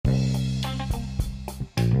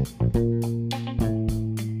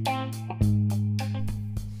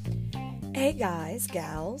Hey guys,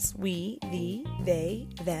 gals, we, thee, they,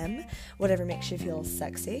 them, whatever makes you feel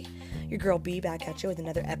sexy. Your girl B back at you with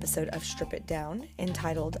another episode of Strip It Down,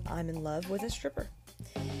 entitled I'm in Love with a Stripper.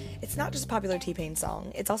 It's not just a popular T-Pain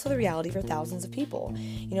song, it's also the reality for thousands of people.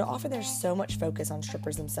 You know, often there's so much focus on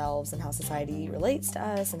strippers themselves and how society relates to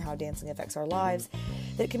us and how dancing affects our lives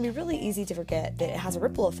that it can be really easy to forget that it has a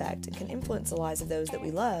ripple effect and can influence the lives of those that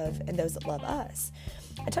we love and those that love us.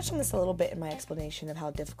 I touched on this a little bit in my explanation of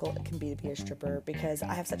how difficult it can be to be a stripper because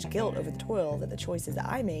I have such guilt over the toil that the choices that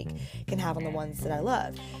I make can have on the ones that I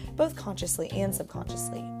love, both consciously and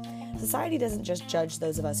subconsciously. Society doesn't just judge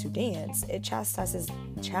those of us who dance, it chastises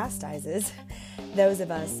those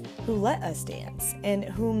of us who let us dance and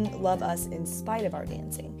whom love us in spite of our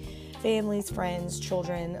dancing. Families, friends,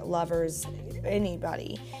 children, lovers,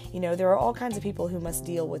 anybody. You know, there are all kinds of people who must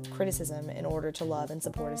deal with criticism in order to love and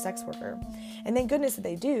support a sex worker. And thank goodness that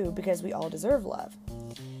they do, because we all deserve love.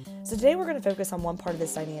 So today we're going to focus on one part of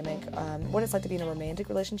this dynamic, what it's like to be in a romantic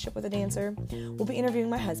relationship with a dancer. We'll be interviewing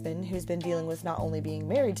my husband, who's been dealing with not only being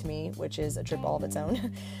married to me, which is a trip all of its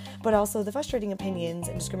own, but also the frustrating opinions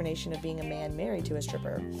and discrimination of being a man married to a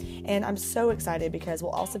stripper. And I'm so excited because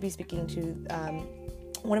we'll also be speaking to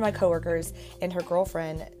one of my coworkers and her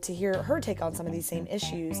girlfriend to hear her take on some of these same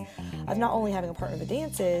issues of not only having a partner that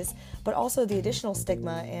dances, but also the additional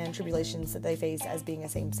stigma and tribulations that they face as being a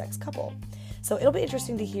same-sex couple. So it'll be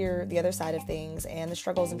interesting to hear the other side of things and the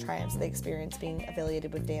struggles and triumphs they experience being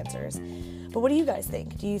affiliated with dancers. But what do you guys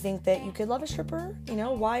think? Do you think that you could love a stripper? You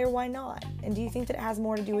know, why or why not? And do you think that it has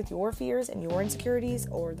more to do with your fears and your insecurities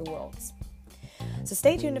or the world's? So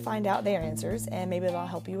stay tuned to find out their answers, and maybe they'll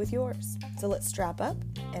help you with yours. So let's strap up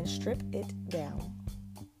and strip it down.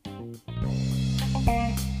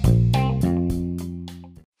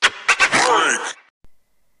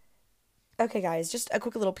 Okay guys, just a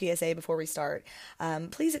quick little PSA before we start.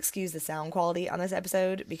 Please excuse the sound quality on this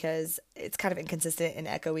episode because it's kind of inconsistent and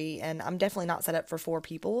echoey, and I'm definitely not set up for 4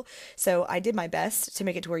 people. So I did my best to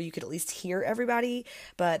make it to where you could at least hear everybody,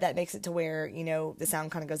 but that makes it to where, you know, the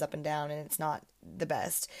sound kind of goes up and down and it's not the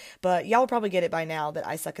best. But y'all will probably get it by now that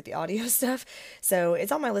I suck at the audio stuff. So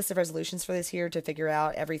it's on my list of resolutions for this year to figure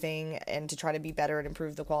out everything and to try to be better and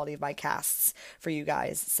improve the quality of my casts for you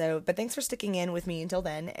guys. So, but thanks for sticking in with me until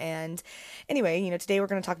then. And anyway, you know, today we're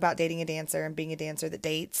going to talk about dating a dancer and being a dancer that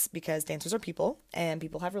dates, because dancers are people and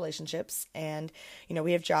people have relationships, and, you know,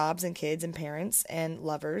 we have jobs and kids and parents and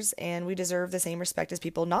lovers, and we deserve the same respect as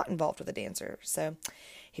people not involved with a dancer. So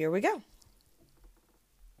here we go.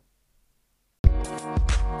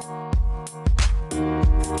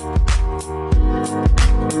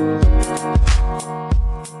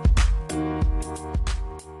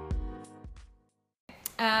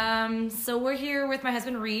 So we're here with my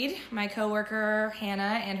husband Reed, my coworker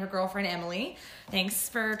Hannah, and her girlfriend Emily. Thanks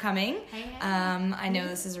for coming. Hey. I know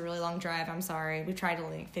this is a really long drive. I'm sorry. We tried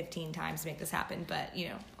only 15 times to make this happen, but you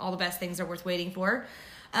know, all the best things are worth waiting for.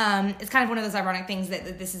 It's kind of one of those ironic things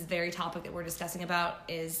that this is the very topic that we're discussing about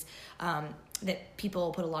is that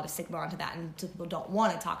people put a lot of stigma onto that, and people don't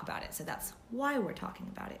want to talk about it. So that's why we're talking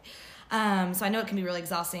about it. So I know it can be really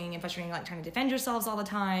exhausting and frustrating, like trying to defend yourselves all the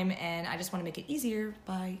time. And I just want to make it easier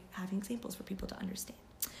by having examples for people to understand.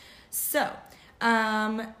 So,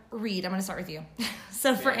 Reed, I'm going to start with you.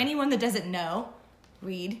 So for anyone that doesn't know,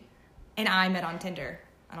 Reed and I met on Tinder.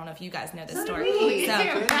 I don't know if you guys know this story. So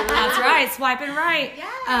that's right, swiping right.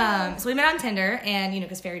 Yeah. So we met on Tinder, and you know,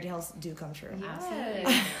 because fairy tales do come true.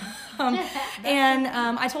 Absolutely.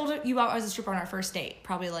 I told you I was a stripper on our first date,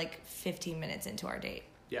 probably like 15 minutes into our date.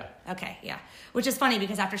 Yeah. Okay, yeah. Which is funny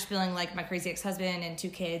because after spilling like my crazy ex-husband and 2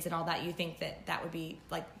 kids and all that, you think that would be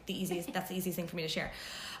like the easiest. That's the easiest thing for me to share.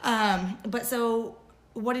 But so,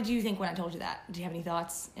 what did you think when I told you that? Did you have any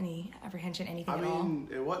thoughts, any apprehension, anything at all? I mean,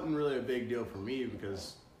 it wasn't really a big deal for me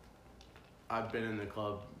because I've been in the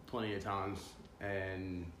club plenty of times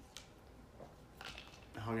and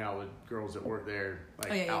hung out with girls that work there,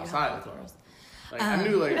 like outside of the club. Like I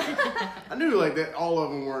knew like that all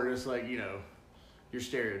of them weren't just like, you know, your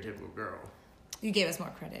stereotypical girl. You gave us more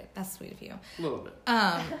credit. That's sweet of you. A little bit.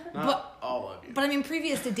 Not all of you. But I mean,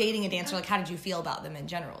 previous to dating a dancer, like how did you feel about them in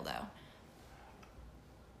general, though?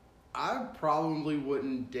 I probably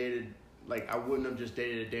wouldn't I wouldn't have just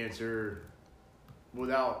dated a dancer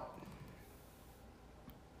without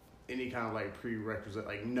any kind of like prerequisite,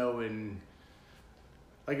 like knowing.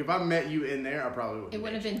 Like if I met you in there, I probably wouldn't. It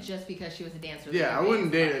wouldn't have been just because she was a dancer. Yeah, I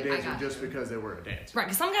wouldn't date a dancer just because they were a dancer. Right,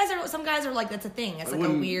 because some guys are like, that's a thing. It's I like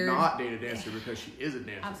a weird. I wouldn't not date a dancer because she is a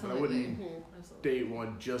dancer. Absolutely. But I wouldn't date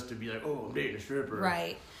one just to be like, oh, I'm dating a stripper.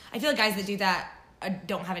 Right. I feel like guys that do that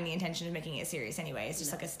don't have any intention of making it serious anyway. It's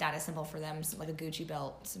just like a status symbol for them, so like a Gucci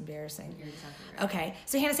belt. It's embarrassing. You're exactly right. Okay,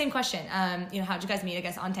 so Hannah, same question. How'd you guys meet? I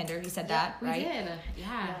guess on Tinder. You said that, right? We did.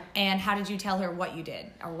 Yeah. And how did you tell her what you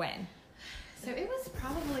did or when? So it was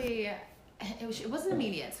probably. It wasn't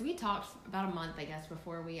immediate. So we talked about a month, I guess,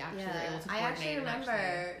 before we actually were able to coordinate. I actually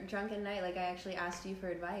remember drunken night, like I actually asked you for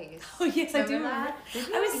advice. Oh yes, I do. That?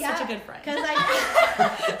 I was such a good friend. Because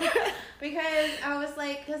I was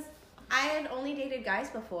like, because I had only dated guys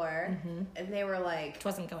before, and they were like, it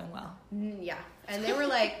wasn't going well. Yeah, and they were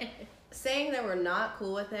like, saying they were not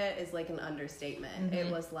cool with it is like an understatement. It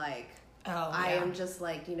was like, I am just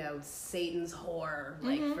like, Satan's whore,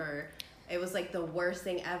 like it was like the worst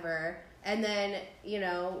thing ever. And then,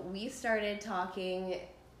 we started talking.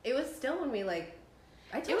 It was still when we I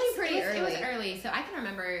told you pretty early. It was early. So I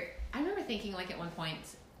remember thinking like at one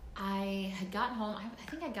point, I had gotten home. I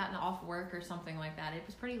think I'd gotten off work or something like that. It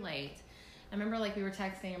was pretty late. I remember we were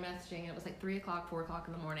texting or messaging, and it was 3 o'clock, 4 o'clock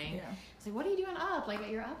in the morning. Yeah. I was like, what are you doing up?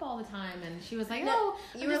 You're up all the time. And she was like, no,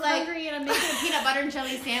 I'm just hungry and I'm making a peanut butter and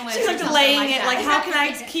jelly sandwich. She's delaying it. How can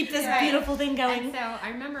I keep this beautiful thing going? And so I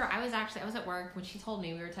remember I was at work when she told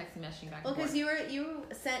me. We were texting, messaging back and forth. Well, because you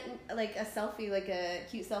sent a selfie, a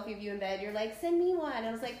cute selfie of you in bed. You're like, send me one. And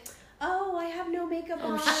I was like, oh, I have no makeup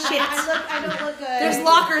on. Shit. I don't look good. There's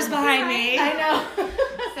lockers behind me. I know.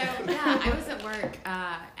 So, yeah, I was at work,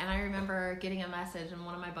 and I remember getting a message from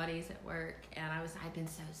one of my buddies at work, and I'd been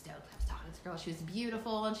so stoked. I was talking to this girl. She was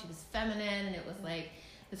beautiful, and she was feminine, and it was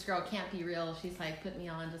this girl can't be real. She's put me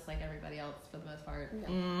on just like everybody else for the most part.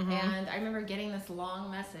 Mm-hmm. And I remember getting this long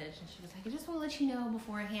message, and she was like, I just want to let you know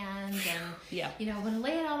beforehand, and I'm going to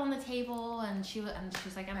lay it out on the table. And she was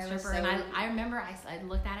like, I'm a stripper. And I remember I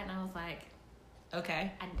looked at it, and I was like,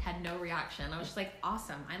 okay. I had no reaction. I was just like,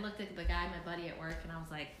 awesome. I looked at the guy, my buddy at work, and I was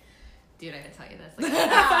like, dude, I gotta tell you this.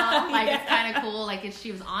 It's kind of cool.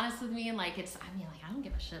 She was honest with me, and I don't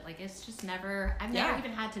give a shit. It's just never, I've never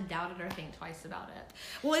even had to doubt it or think twice about it.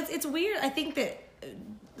 Well, it's weird. I think that,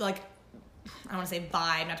 I don't want to say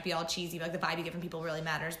vibe, not to be all cheesy, but the vibe you get from people really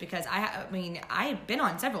matters, because I've been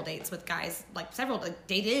on several dates with guys, I actually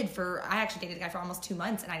dated a guy for almost 2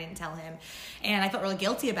 months, and I didn't tell him, and I felt really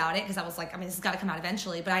guilty about it, because I was like, this has got to come out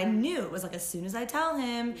eventually, but I knew it was as soon as I tell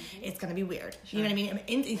him, it's going to be weird. Sure. You know what I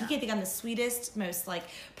mean? He can't think I'm the sweetest, most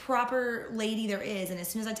proper lady there is, and as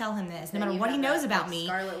soon as I tell him this, no matter what he knows about me,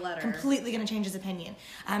 completely going to change his opinion.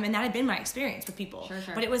 And that had been my experience with people.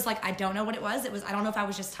 Sure. But it was I don't know what it was. I don't know if I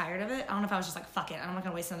was just tired of it. I don't know if I was just fuck it, I'm not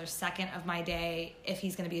going to waste another second of my day if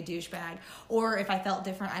he's going to be a douchebag, or if I felt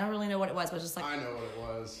different. I don't really know what it was, but it was just I know what it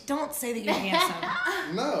was. Don't say that you're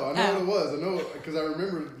handsome. No, I know what it was. I know, because I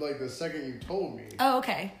remember the second you told me. Oh,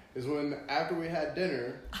 okay. Is when, after we had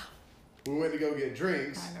dinner, we went to go get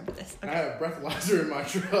drinks. I remember this. Okay. I had a breathalyzer in my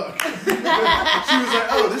truck. She was like,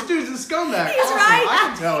 oh, this dude's a scumbag. He's awesome. right. I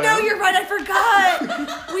can tell him. No, you're right. I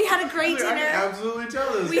forgot. We had a great dinner. I can absolutely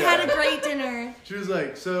tell this We guy. had a great dinner. She was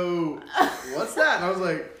like, so, what's that? And I was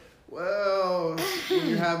like, well, when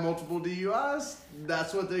you have multiple DUIs,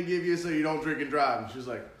 that's what they give you so you don't drink and drive. And she was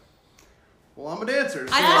like, well, I'm a dancer.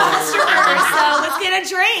 So. I lost her, so let's get a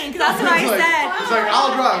drink. That's what I said. It's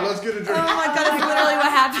I'll drive. Let's get a drink. Oh my God, that's literally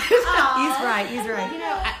what happened. He's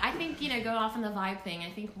right. I think, going off on the vibe thing,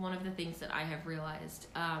 I think one of the things that I have realized,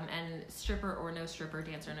 and stripper or no stripper,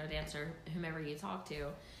 dancer, no dancer, whomever you talk to,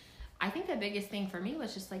 I think the biggest thing for me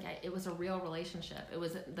was just it was a real relationship. It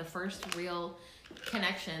was the first real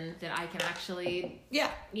connection that I can actually,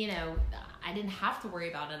 I didn't have to worry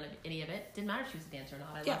about any of it. Didn't matter if she was a dancer or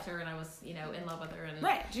not. I loved her, and I was, in love with her. And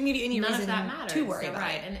right. Didn't give you any none reason of that mattered. to worry about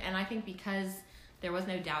right. it. And I think because there was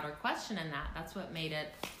no doubt or question in that, that's what made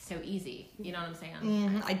it so easy. You know what I'm saying?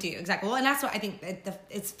 Mm-hmm, I do, exactly. Well, and that's what I think,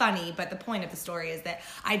 it's funny, but the point of the story is that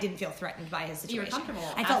I didn't feel threatened by his situation. You were comfortable.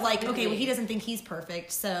 I felt okay, well, he doesn't think he's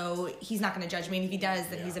perfect, so he's not going to judge me, and if he does,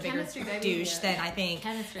 then he's a bigger douche than I think.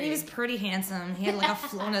 Chemistry. And he was pretty handsome. He had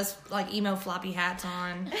one of those emo floppy hats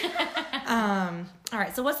on. All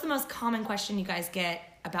right, so what's the most common question you guys get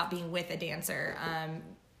about being with a dancer?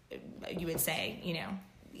 You would say,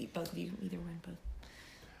 both of you, either one, both.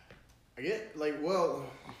 I get,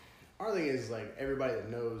 our thing is, everybody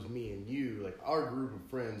that knows me and you, our group of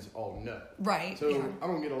friends all know. Right. So, I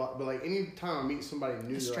don't get a lot, but, any time I meet somebody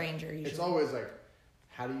new, a stranger, usually. It's always,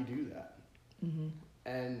 how do you do that? Mm-hmm.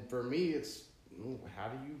 And for me, it's, how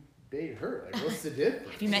do you date her? Like, what's the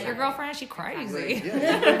difference? If you met your girlfriend, she crazy. Like,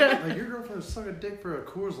 yeah, like your girlfriend suck a dick for a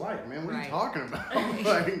Coors Light, man. What are you talking about?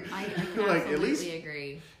 Like, I like at least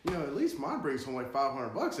agree. You know, at least mine brings home like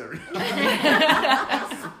 $500 every time.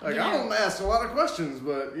 Like I don't ask a lot of questions,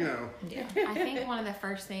 but you know. Yeah. I think one of the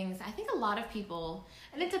first things, I think a lot of people,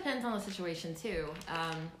 and it depends on the situation too.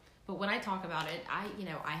 But when I talk about it,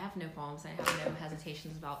 I have no qualms. I have no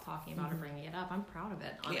hesitations about talking about or bringing it up. I'm proud of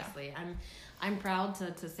it, honestly. Yeah. I'm proud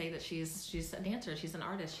to say that she's a dancer. She's an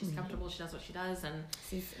artist. She's comfortable. She does what she does, and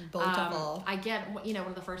she's beautiful. I get, one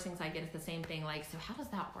of the first things I get is the same thing. Like, so how does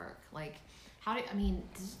that work? Like,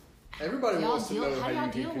 everybody wants to know how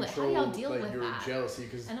you can control with your that? jealousy,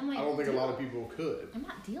 because I don't think a lot of people could. I'm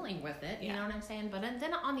not dealing with it. You know what I'm saying? But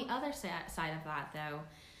then on the other side of that, though.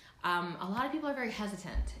 A lot of people are very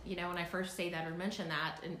hesitant, when I first say that or mention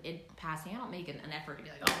that in passing. I don't make an effort to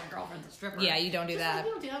be like, oh, my girlfriend's a stripper. Yeah, you don't do that. Like,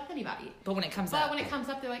 you don't do that with anybody. But when it comes up,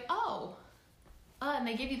 they're like, oh. And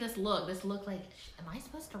they give you this look like, am I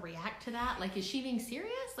supposed to react to that? Like, is she being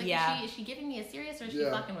serious? Like, is she giving me a serious, or is she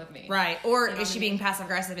fucking with me? Right. Or is she being passive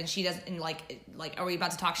aggressive and she doesn't, like, are we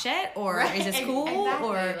about to talk shit? Or is this cool? Exactly.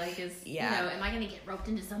 Or, like, am I going to get roped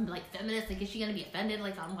into some, like, feminist? Like, is she going to be offended,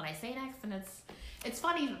 like, on what I say next? And it's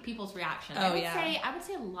funny, people's reaction. I would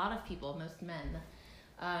say a lot of people, most men,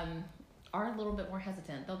 are a little bit more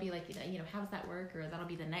hesitant. They'll be like, how does that work? Or that'll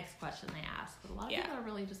be the next question they ask. But a lot of people are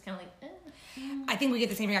really just kind of like, I think we get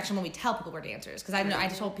the same reaction when we tell people we're dancers. Because I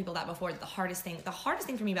told people that before, that the hardest thing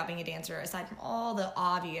for me about being a dancer, aside from all the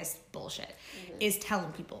obvious bullshit, is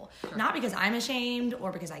telling people. Sure. Not because I'm ashamed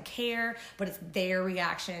or because I care, but it's their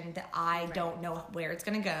reaction that I don't know where it's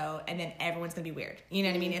going to go, and then everyone's going to be weird. You know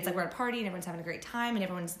what I mean? It's like we're at a party and everyone's having a great time, and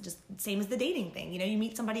everyone's just same as the dating thing. You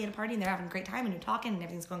meet somebody at a party and they're having a great time and you're talking and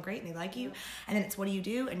everything's going great and they like you, and then it's what do you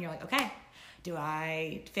do? And you're like, okay, do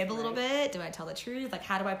I fib a little bit? Do I tell the truth? Like,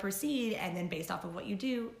 how do I proceed? And then based off of what you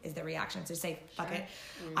do is the reaction. So say, fuck it,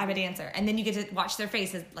 I'm a dancer. And then you get to watch their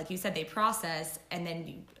faces. Like you said, they process. And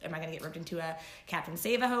then am I going to get ripped into a Captain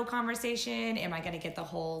Save-A-Ho conversation? Am I going to get the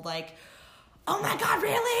whole, like, oh my God,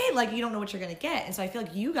 really? Like, you don't know what you're going to get. And so I feel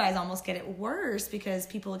like you guys almost get it worse because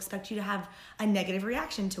people expect you to have a negative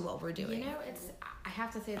reaction to what we're doing. I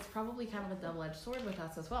have to say it's probably kind of a double-edged sword with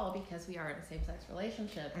us as well, because we are in a same-sex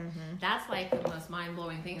relationship. That's like the most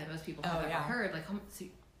mind-blowing thing that most people have ever heard. Like, so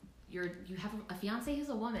you have a fiance who's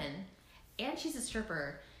a woman, and she's a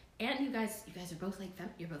stripper, and you guys are both like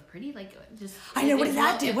you're both pretty. Like, just I know, what does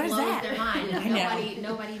that do? What is that? Their mind.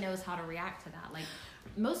 Nobody knows how to react to that. Like,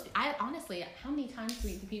 honestly, how many times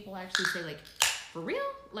do people actually say, like, for real?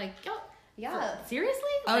 Like, seriously?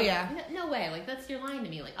 Like, no way. Like, you're lying to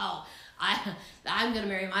me. Like, oh, I'm gonna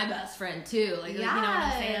marry my best friend too. Like, you know what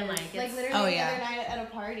I'm saying? Like literally the other night at a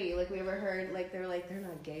party, like, we overheard, like, they're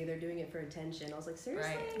not gay, they're doing it for attention. I was like,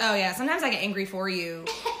 seriously? Right. Oh yeah. Sometimes I get angry for you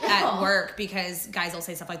at work because guys will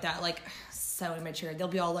say stuff like that, like, so immature. They'll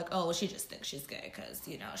be all like, oh, well, she just thinks she's gay because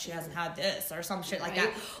she hasn't had this or some shit like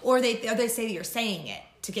that, or they say that you're saying it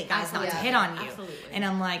to get guys not to hit on you. Absolutely. And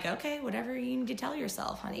I'm like, okay, whatever you need to tell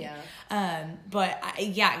yourself, honey.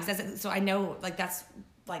 So I know, like, that's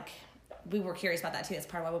like, we were curious about that too. That's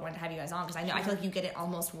part of why we wanted to have you guys on, because I feel like you get it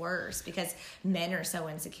almost worse because men are so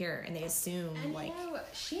insecure and they assume, and like,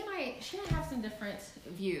 she and I have some different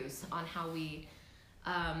views on how we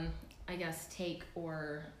I guess take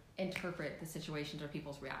or interpret the situations or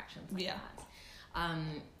people's reactions like that.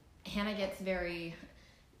 Hannah gets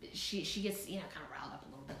she gets kind of riled up a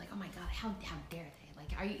little bit, like, oh my God, how dare they?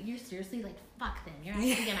 Like, are you seriously, like, fuck them? You're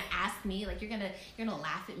actually gonna ask me? Like, you're gonna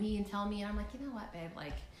laugh at me and tell me? And I'm like, you know what, babe?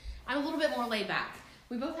 Like, I'm a little bit more laid back.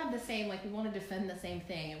 We both have the same, like, we want to defend the same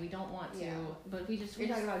thing, and we don't want to, but we just... You're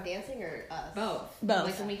talking about dancing or us? Both.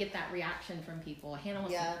 Like, when we get that reaction from people, Hannah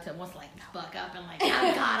wants to like, buck up and, like, oh,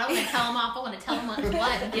 God, I want to tell them off. I want to tell them what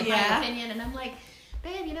and give my opinion. And I'm like,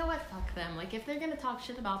 babe, you know what? Fuck them. Like, if they're going to talk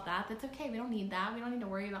shit about that, that's okay. We don't need that. We don't need to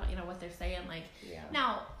worry about, what they're saying. Like,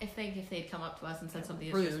 now, if they'd come up to us and said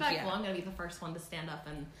something disrespectful, I'm going to be the first one to stand up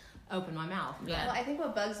and open my mouth. But, well, I think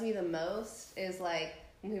what bugs me the most is, like,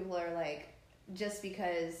 when people are like, just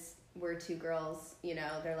because we're two girls,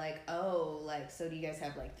 they're like, oh, like, so do you guys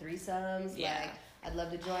have, like, threesomes? Yeah. Like, I'd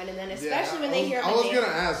love to join. And then especially when they hear... I was going to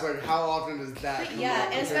ask, like, how often does that come up?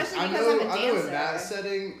 And especially because I'm a dancer. I know in that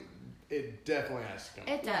setting, it definitely has to come up.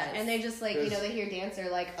 It does. And they just, like, they hear dancer,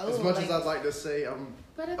 like, oh... As much as I'd like to say I'm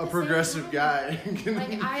a progressive guy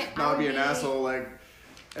can not be an asshole, like,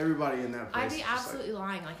 everybody in that place... I'd be absolutely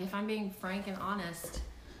lying. Like, if I'm being frank and honest...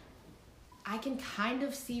 I can kind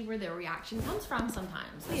of see where their reaction comes from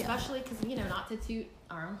sometimes, especially because, you know, not to toot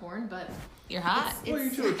our own horn, but you're hot. Well,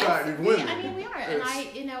 you're too attractive women. I mean, we are. And I,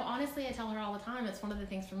 you know, honestly, I tell her all the time, it's one of the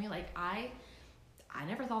things for me, like, I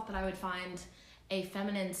never thought that I would find a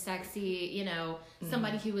feminine, sexy, you know,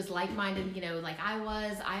 somebody who was like-minded, you know, like I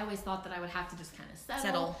was. I always thought that I would have to just kind of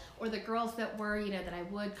settle. Or the girls that were, you know, that I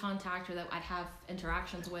would contact or that I'd have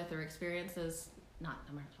interactions with or experiences, I'm not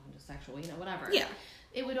talking just sexual, you know, whatever. Yeah.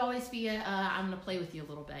 It would always be I'm going to play with you a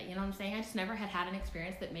little bit. You know what I'm saying? I just never had an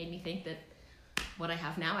experience that made me think that what I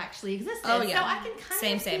have now actually existed. Oh, yeah. So I can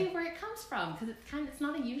kind of Same. see where it comes from because it's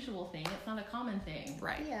not a usual thing. It's not a common thing.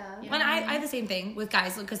 Right. Yeah. You know And what I mean? I have the same thing with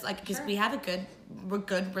guys because Sure. we have a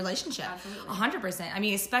good relationship. Absolutely. 100%. I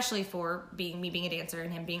mean, especially for me being a dancer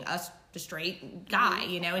and him being a straight guy,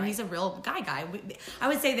 you know, and he's a real guy. I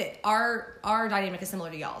would say that our dynamic is similar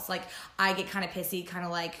to y'all's. Like, I get kind of pissy, kind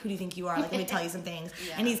of like, who do you think you are? Like, let me tell you some things.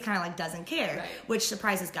 Yeah. And he's kind of like doesn't care, Right. which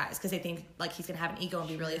surprises guys because they think like he's going to have an ego and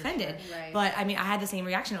be really offended. Right. But I mean, I had the same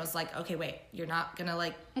reaction. I was like, okay, wait, you're not going to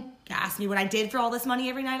like ask me what I did for all this money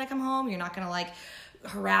every night I come home. You're not going to like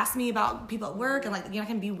harass me about people at work, and like you're not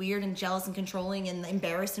gonna be weird and jealous and controlling and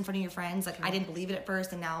embarrassed in front of your friends. Like, I didn't believe it at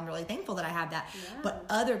first, and now I'm really thankful that I have that. But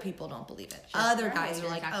other people don't believe it. Other guys are You're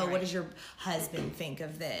like, exactly what right. does your husband think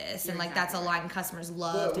of this? You're and like exactly that's a line customers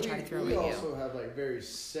love But to try to throw we at you. also have like very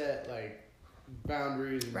set like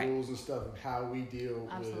boundaries and Right. rules and stuff of how we deal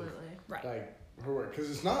Absolutely. with Right. like her work. Because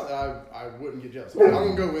it's not that I wouldn't get jealous. I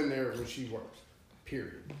don't go in there when she works.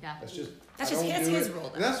 Period. Yeah. That's just That's I just don't his- do his it. rule,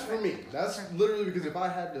 though. And that's for me. That's Sure. literally because if I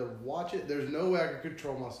had to watch it, there's no way I could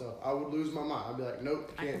control myself. I would lose my mind. I'd be like,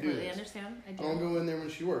 nope, I can't do completely this. understand. I I do. don't go in there when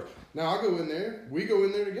she works. Now I go in there. We go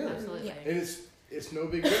in there together. Absolutely. Yeah. And it's no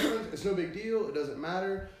big difference. It's no big deal. It doesn't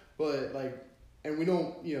matter. But like, and we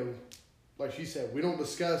don't, you know, like she said, we don't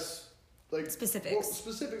discuss like Specifics.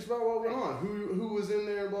 specifics about what went on, who was in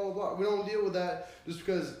there, blah blah blah. We don't deal with that just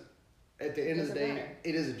because at the end of the Doesn't day, matter.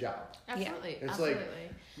 it is a job. Absolutely. It's Absolutely. like-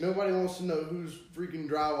 Nobody wants to know whose freaking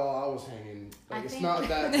drywall I was hanging. I Like, it's think- not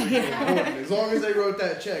that freaking important. As long as they wrote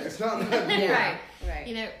that check, it's not that important. Right. Right.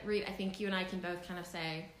 You know, Reed, I think you and I can both kind of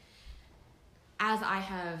say, as I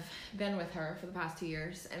have been with her for the past 2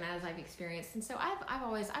 years, and as I've experienced, and so I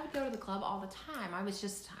would go to the club all the time. I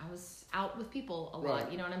was out with people a lot.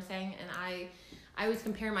 Right. You know what I'm saying? And I always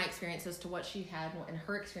compare my experiences to what she had and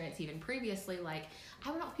her experience even previously. Like, I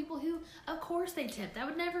went out with people who, of course, they tipped. I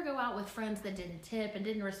would never go out with friends that didn't tip and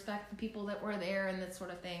didn't respect the people that were there and that sort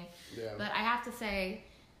of thing. Yeah. But I have to say,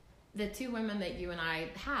 the two women that you and I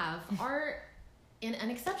have are in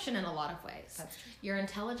an exception in a lot of ways. That's true. You're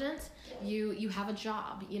intelligent. You have a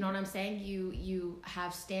job. You know what I'm saying? You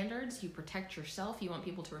have standards. You protect yourself. You want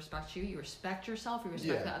people to respect you. You respect yourself. You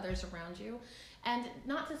respect Yeah. the others around you. And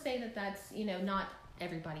not to say that that's, you know, not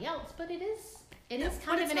everybody else, but it is kind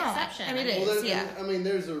of it's an not. exception. I mean, it Well, is. there's, Yeah. I mean,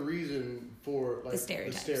 there's a reason for like The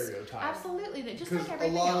stereotypes. stereotype. Absolutely. That just Because like a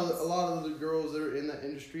everything lot else. of a lot of the girls that are in that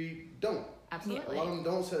industry don't. Absolutely. A lot of them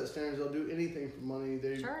don't set standards. They'll do anything for money.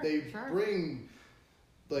 They Sure. bring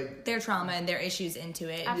like Their trauma and their issues into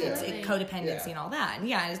it. Absolutely. It's codependency Yeah. and all that. And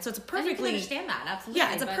yeah, so it's a And you can perfectly understand that. Absolutely.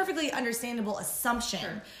 Yeah, it's a but- perfectly understandable assumption.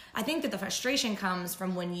 Sure. I think that the frustration comes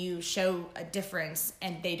from when you show a difference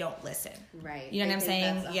and they don't listen. Right. You know what I'm They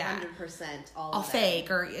saying? think that's Yeah. 100% all All of it.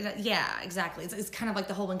 fake or yeah, exactly. It's kind of like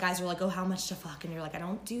the whole when guys are like, oh, how much to fuck, and you're like, I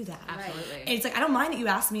don't do that. Absolutely. And it's like, I don't mind that you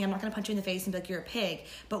asked me. I'm not going to punch you in the face and be like, you're a pig.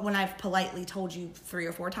 But when I've politely told you 3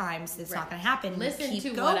 or 4 times it's not Right. going to happen, Listen you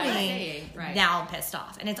keep to going. what I'm saying. Right. Now I'm pissed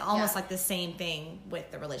off. And it's almost Yeah. like the same thing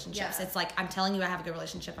with the relationships. Yeah. It's like, I'm telling you I have a good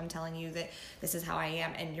relationship. I'm telling you that this is how I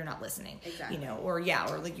am, and you're not listening. Exactly. You know, or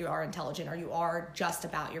like you are intelligent, or you are just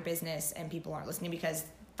about your business, and people aren't listening because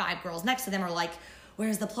 5 girls next to them are like,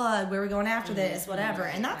 where's the plug? Where are we going after this? Whatever.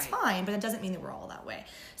 And that's right. fine, but it doesn't mean that we're all that way.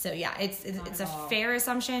 So yeah, it's a fair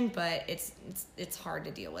assumption, but it's hard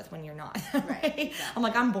to deal with when you're not. Right, exactly. I'm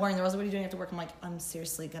like, I'm boring. Rose, what are you doing after work? I'm like, I'm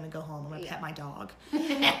seriously gonna go home. I'm gonna Yeah. pet my dog.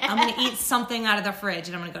 I'm gonna eat something out of the fridge,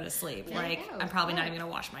 and I'm gonna go to sleep. There you like, go. I'm probably not Right. even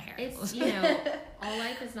gonna wash my hair. It's, you know, all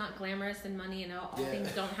life is not glamorous, and money and all Yeah.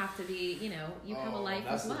 things don't have to be, you know, you have a life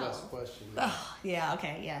that's as the well. best question. yeah.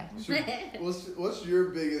 Okay. Yeah. What's your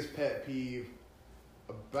biggest pet peeve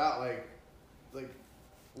about like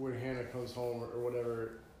when Hannah comes home or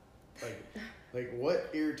whatever? Like what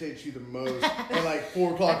irritates you the most at like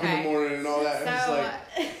 4 o'clock in the Okay. morning and all that? And it's So,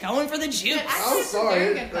 like, Going for the juice. Actually, I'm it's a very sorry,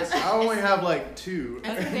 good like, question. I only have like 2,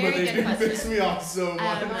 That's a but very they good do question. piss me off so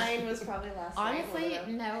much. mine was probably last night. Honestly, one of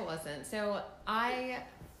them. no, it wasn't. So I'm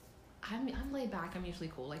laid back. I'm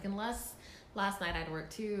usually cool. Like, unless last night I'd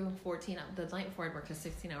worked 14. The night before I'd worked a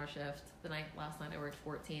 16-hour shift. Last night I worked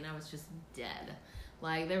 14. I was just dead.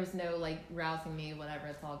 Like, there was no, like, rousing me, whatever.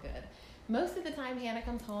 It's all good. Most of the time, Hannah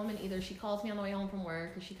comes home, and either she calls me on the way home from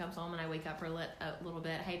work, or she comes home, and I wake up for a little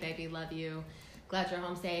bit. Hey, baby, love you. Glad you're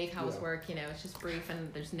home safe. How was work? You know, it's just brief,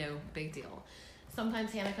 and there's no big deal.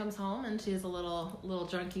 Sometimes Hannah comes home, and she's a little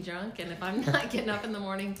drunky drunk, and if I'm not getting up in the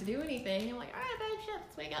morning to do anything, I'm like, all right, babe, shit,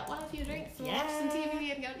 let's wake up, we'll have a few drinks, we'll watch some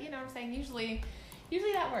TV, and go, you know what I'm saying? Usually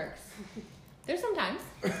that works. There's some times.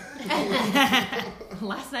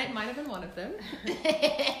 Last night might have been one of them,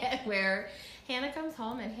 where Hannah comes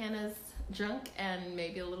home, and Hannah's drunk and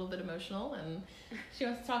maybe a little bit emotional, and she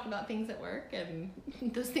wants to talk about things at work, and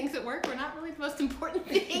those things at work were not really the most important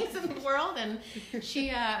things in the world, and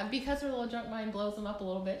she because her little drunk mind blows them up a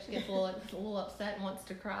little bit, she gets a little upset and wants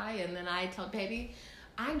to cry, and then I tell baby,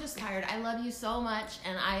 I'm just tired, I love you so much,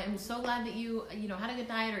 and I am so glad that you had a good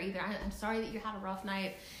night, or either I'm sorry that you had a rough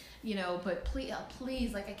night, you know, but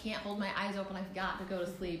please, like, I can't hold my eyes open. I've got to go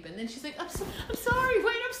to sleep. And then she's like, I'm sorry.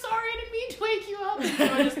 Wait, I'm sorry. I didn't mean to wake you up. And so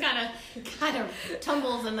it just kind of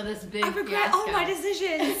tumbles into this big I regret all my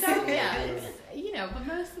decisions. So yeah, it's, you know, but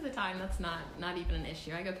most of the time that's not even an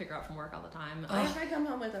issue. I go pick her up from work all the time. If I come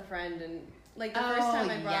home with a friend and like the first time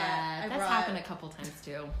that's happened a couple times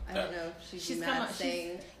too. I don't know if she's mad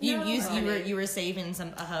saying you were saving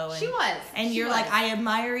a hoe. And, she was, and you're like, I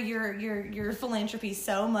admire your philanthropy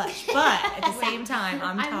so much, but at the same time,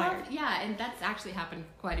 I'm tired. And that's actually happened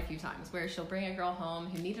quite a few times where she'll bring a girl home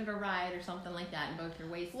who needed a ride or something like that, and both are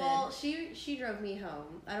wasted. Well, she drove me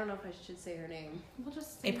home. I don't know if I should say her name. We'll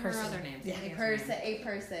just say her other names. Yeah, a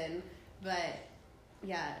person, but.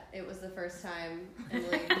 Yeah, it was the first time Emily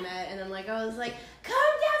met, and I was like, come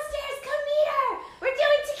downstairs, come meet her. We're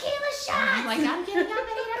doing tequila shots. I'm like, I'm getting up at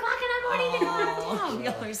 8 o'clock in the morning to go out of town.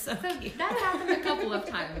 Y'all are so cute. That happened a couple of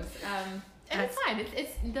times. And it's fine.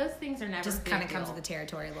 It's those things are never just kind of comes with the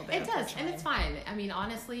territory a little bit. It does, and it's fine. I mean,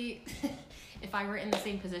 honestly, if I were in the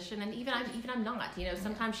same position, and even I'm not, you know,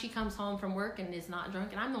 sometimes she comes home from work and is not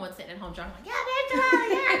drunk, and I'm the one sitting at home drunk, like,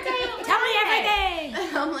 tell me everything.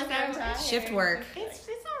 I'm like, I'm tired. Shift work. It's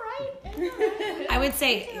all right. I would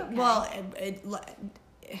say,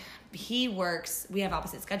 he works, we have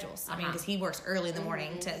opposite schedules. I mean, because he works early in the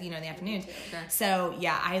morning to, in the afternoon. Sure. So,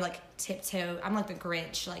 yeah, I, tiptoe. I'm like the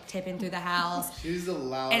Grinch, tipping through the house. She's the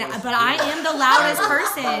loudest. But I am the loudest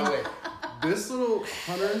person. By the way, this little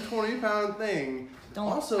 120-pound thing, I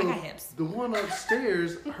got hips. The one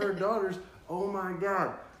upstairs, her daughters, oh my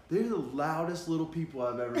God. They're the loudest little people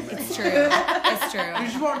I've ever met. It's true. It's true.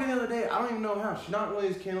 Dude, she walked in the other day. I don't even know how. She knocked one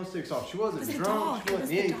of these candlesticks off. She wasn't drunk. She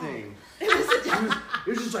wasn't anything. It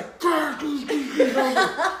was just like,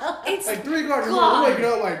 it's like 3 o'clock in the morning, waking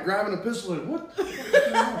up, grabbing a pistol, what?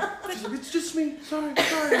 She's like, it's just me. Sorry.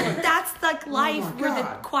 That's life where the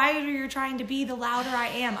quieter you're trying to be, the louder I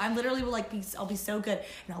am. I literally will I'll be so good.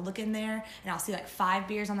 And I'll look in there and I'll see 5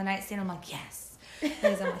 beers on the nightstand. I'm like, yes.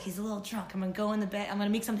 Because I'm like, he's a little drunk. I'm going to go in the bed. I'm going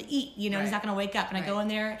to make something to eat. He's not going to wake up. And I go in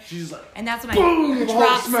there. She's like, and that's when boom, I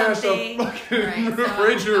drop A something. fucking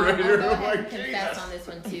refrigerator. I'll go ahead and confess on this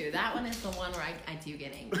one too. That one is the one where I do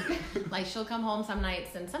get angry. She'll come home some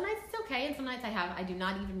nights, and some nights it's okay, and some nights I do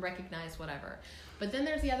not even recognize whatever. But then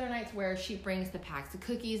there's the other nights where she brings the packs of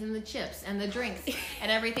cookies and the chips and the drinks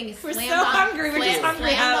and everything is We're hungry on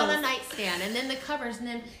the nightstand, and then the covers, and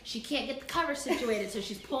then she can't get the covers situated, so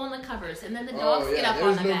she's pulling the covers, and then the dogs get up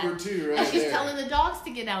on the bed, and she's telling the dogs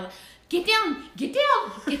to get down. Get down.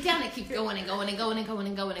 It keeps going and going and going and going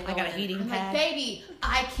and going and going. I got a heating pad. Like, baby,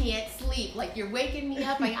 I can't sleep. You're waking me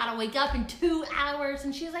up. I gotta wake up in 2 hours.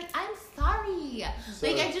 And she's like, I'm sorry. So,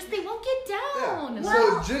 they won't get down. Yeah.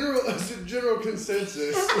 Well, general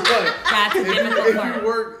consensus. That's if you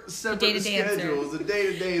work separate schedules, the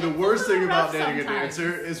day-to-day, the worst thing about dating a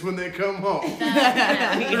dancer is when they come home.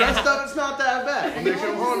 The rest of it's not that bad. When they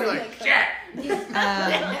come home, you're like, shit.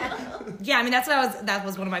 Yeah, I mean that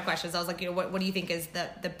was one of my questions. I was like, what do you think is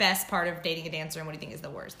the best part of dating a dancer, and what do you think is the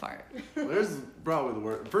worst part? Well, there's probably the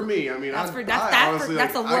worst for me. I mean, honestly,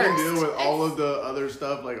 that's the worst. I can deal with all of the other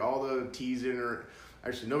stuff, all the teasing, or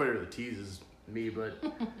actually nobody really teases me, but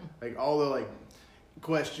all the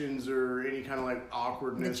questions or any kind of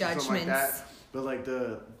awkwardness or something like that. But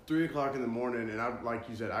the 3 o'clock in the morning, and I, like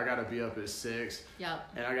you said, I gotta be up at 6. Yep.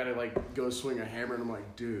 And I gotta go swing a hammer, and I'm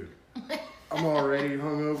like, dude, I'm already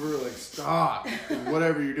hungover. Stop.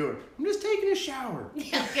 Whatever you're doing. I'm just taking a shower.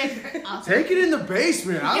 Awesome. Take it in the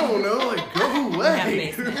basement. I don't know. Go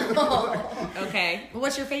away. Okay. Well,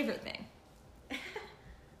 what's your favorite thing? The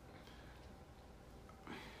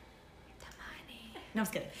money. No, I'm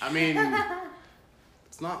just kidding. I mean,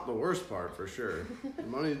 it's not the worst part for sure. The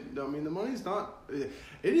money's not. It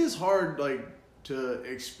is hard. to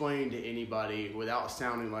explain to anybody without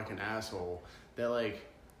sounding like an asshole that, like,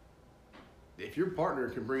 if your partner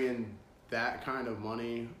can bring in that kind of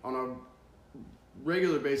money on a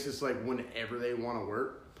regular basis, like whenever they want to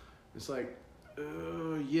work, it's like,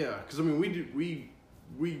 yeah. Because, I mean, we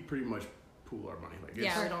pretty much pool our money. Like,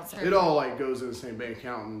 it all, like, goes in the same bank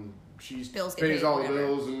account, and she pays all the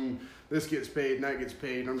bills, and this gets paid and that gets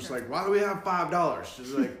paid, and I'm just like, why do we have $5?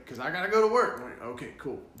 She's like, because I gotta go to work. I'm like, okay,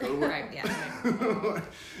 cool, go to work. Right, yeah.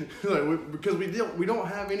 Because we don't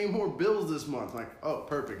have any more bills this month. Like, oh,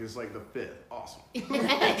 perfect. It's like the 5th. Awesome.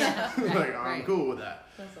 Like, I'm cool with that.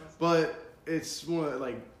 That's awesome. But it's more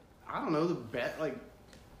like, I don't know, the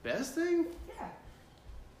best thing. Yeah.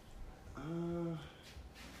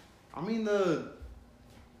 I mean the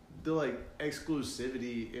like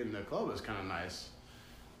exclusivity in the club is kind of nice.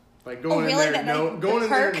 Like going in there, knowing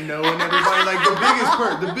everybody. Like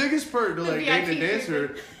the biggest perk to like dating a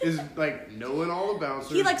dancer is like knowing all the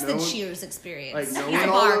bouncers. He likes the Cheers experience. Like knowing He's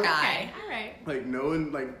a all bar the, guy. All right. Like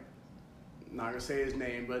knowing, like, not gonna say his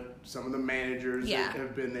name, but some of the managers that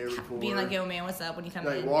have been there before. Being like, yo man, what's up when you come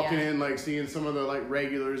in? Like walking in, like seeing some of the like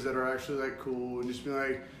regulars that are actually like cool, and just being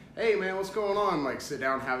like, hey man, what's going on? Like sit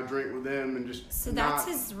down, have a drink with them, and just. So that's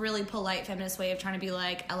his really polite feminist way of trying to be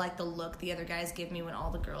like, I like the look the other guys give me when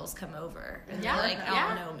all the girls come over. And they're like,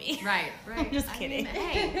 oh, know me. Right. I'm just kidding.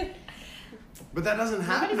 Hey. But that doesn't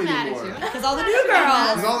happen anymore. Because all the new girls.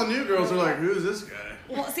 Because all the new girls are like, who's this guy?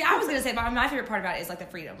 Well, see, I was gonna say, my favorite part about it is like the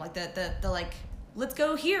freedom, like the like, let's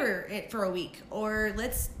go here for a week, or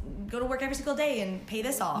let's go to work every single day and pay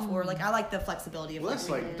this off, or like I like the flexibility of. Well,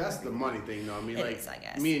 that's the money thing, though. I mean, like I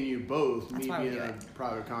guess. me and you both, That's me why we being do a it.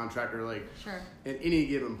 private contractor, like Sure. at any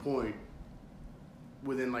given point,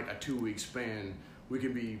 within like a 2-week span, we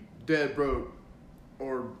can be dead broke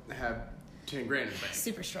or have 10 grand in the bank.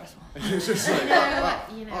 Super stressful. It's just like, Well, wow,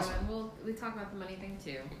 you know, awesome. and we talk about the money thing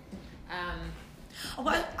too. Oh,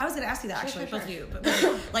 well, I was going to ask you that actually, Sure. both of you.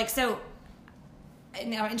 But like, so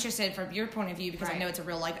now I'm interested from your point of view because I know it's a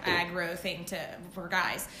real like aggro thing for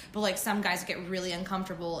guys. But like some guys get really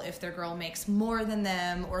uncomfortable if their girl makes more than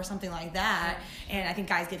them or something like that. And I think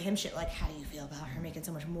guys give him shit like, how do you feel about her making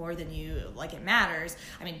so much more than you? Like it matters.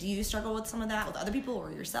 I mean, do you struggle with some of that with other people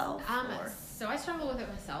or yourself? Or? So I struggle with it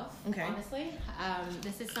myself. Okay. Honestly,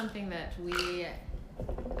 this is something that we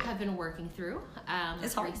have been working through.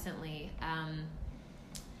 It's hard. Recently.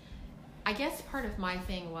 I guess part of my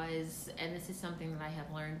thing was, and this is something that I have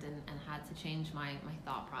learned and had to change my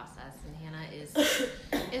thought process. And Hannah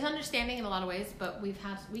is understanding in a lot of ways, but we've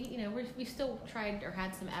still tried or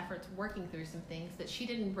had some efforts working through some things that she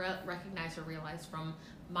didn't recognize or realize from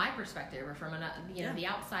my perspective or from the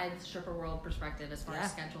outside stripper world perspective as far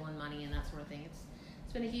as schedule and money and that sort of thing.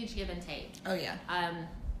 It's been a huge give and take. Oh yeah.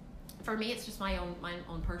 For me, it's just my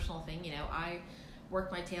own personal thing. You know, I work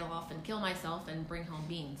my tail off and kill myself and bring home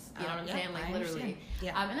beans. You know what I'm saying? Like literally.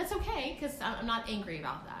 Yeah. And it's okay because I'm not angry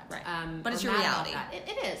about that. Right. But it's your reality.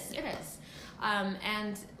 It is. It is.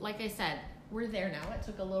 And like I said, we're there now. It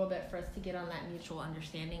took a little bit for us to get on that mutual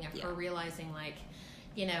understanding of her realizing, like,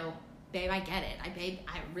 you know, babe, I get it. I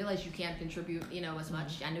realize you can't contribute, you know, as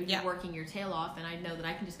much. I know you're working your tail off, and I know that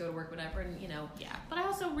I can just go to work, whatever, and, you know. Yeah. But I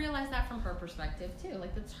also realize that from her perspective, too.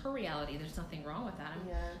 Like, that's her reality. There's nothing wrong with that.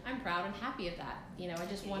 I'm proud and happy of that. You know, I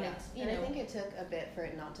just wanted, you know. I think it took a bit for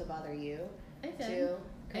it not to bother you, it did. too.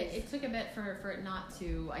 It took a bit for it not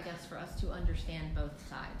to, I guess, for us to understand both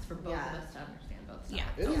sides, for both of us to understand both sides.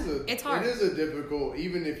 Yeah. It's hard. It is a difficult,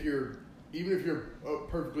 even if you're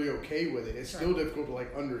perfectly okay with it, it's still difficult to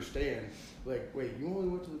like understand. Like, wait, you only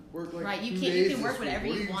went to work like right? You 2 can days work this whatever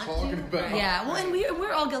week. you want What are you to. talking about? Yeah, well, and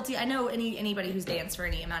we're all guilty. I know anybody who's danced for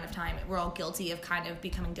any amount of time, we're all guilty of kind of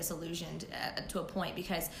becoming disillusioned to a point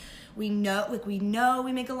because we know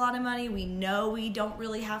we make a lot of money. We know we don't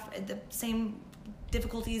really have the same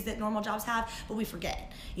difficulties that normal jobs have, but we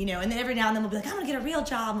forget, you know. And then every now and then we'll be like, I'm gonna get a real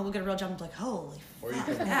job, and we'll get a real job, and be like, holy Or you fuck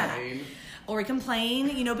complain. that. Or we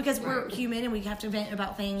complain, you know, because we're human and we have to vent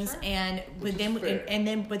about things, and but then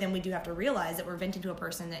we do have to realize that we're venting to a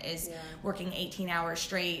person that is working 18 hours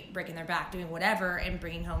straight, breaking their back, doing whatever, and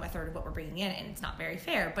bringing home a third of what we're bringing in, and it's not very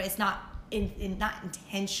fair. But it's not not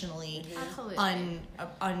intentionally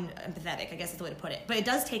unempathetic, I guess is the way to put it. But it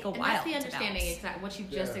does take a while. That's the understanding. Exactly what you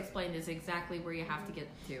just explained is exactly where you have to get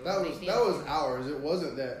to. That was ours. It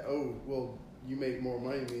wasn't that. Oh, well, you make more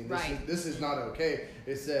money than me. This is not okay.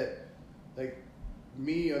 It's that, like,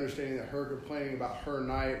 me understanding that her complaining about her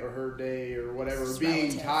night or her day or whatever, it's being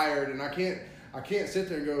relative. tired, and I can't sit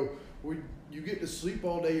there and go, well, you get to sleep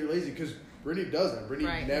all day, you're lazy, because Brittany doesn't.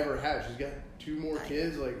 Brittany never has. She's got 2 more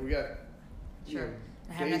kids. Like, we got, you know,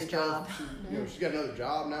 I have another job. She's got another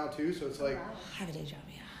job now too, so it's like I have a day job,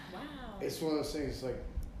 yeah. Wow. It's one of those things. Like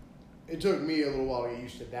it took me a little while to get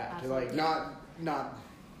used to that. Absolutely. To like not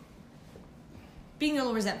being a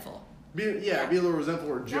little resentful. be a little resentful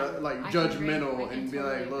or judgmental and be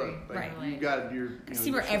totally like, look, agree. like Right. you got your.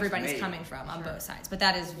 See where everybody's coming from on both sides, but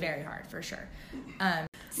that is very hard for sure.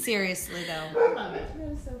 Seriously though, I love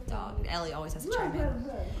it. dog Ellie always has to chime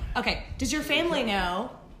in. Okay, does your family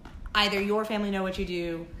know? Either your family know what you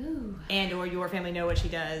do, and or your family know what she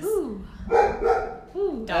does. Ooh.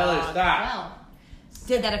 Dog. Ellie, stop. Well,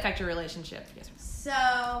 Did that affect your relationship? Yes.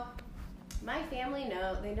 So, my family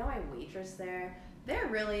they know I waitress there. They're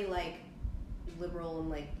really like liberal and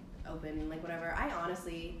like open and like whatever. I'm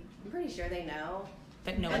pretty sure they know.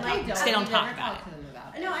 But no And one they talks. They don't talk never about talk it. to them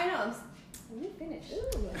about it. No, I know. Let me finish.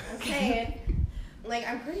 I'm saying, like,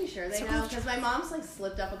 I'm pretty sure they know because my mom's like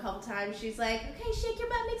slipped up a couple times. She's like, "Okay, shake your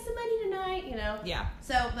butt, make some money tonight," you know. Yeah.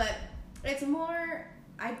 So, but it's more.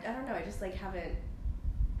 I don't know. I just like haven't.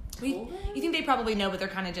 You think they probably know, but they're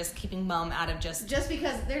kind of just keeping mum out of just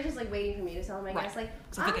because they're just like waiting for me to tell them. I guess like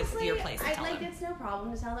So I think it's honestly, your place to tell them. it's no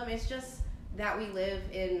problem to tell them. It's just that we live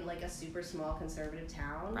in like a super small conservative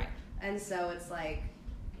town, Right. And so it's like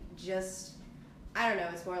just I don't know.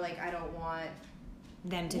 It's more like I don't want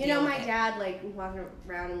them to you deal know with my it. dad like walking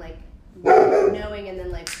around and like knowing, and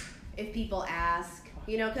then like if people ask,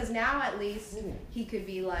 you know, because now at least he could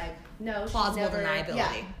be like, no, she's Plausible never,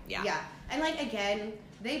 deniability. Yeah. and like again.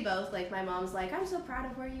 They both, like, my mom's like, I'm so proud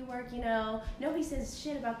of where you work, you know. Nobody says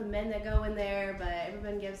shit about the men that go in there, but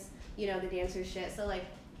everyone gives, you know, the dancers shit. So, like,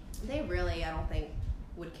 they really, I don't think,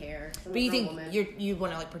 would care. But you think you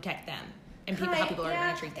want to like protect them and how people are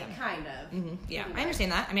going to treat them. Kind of. Mm-hmm. Yeah, I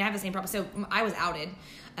understand that. I mean, I have the same problem. So I was outed.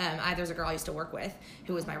 There's a girl I used to work with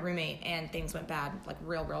who was my roommate, and things went bad, like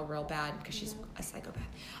real bad, because she's a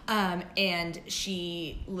psychopath. And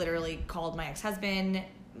she literally called my ex-husband,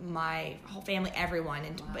 my whole family, everyone,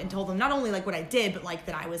 and told them not only like what I did, but like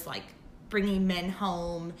that I was like bringing men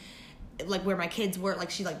home, like where my kids were,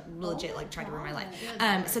 like she like legit like tried to ruin my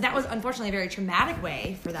life. So that was unfortunately a very traumatic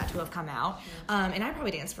way for that to have come out. And I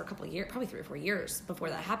probably danced for a couple of years, probably 3 or 4 years before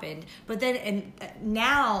that happened. But then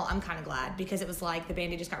now I'm kind of glad, because it was like the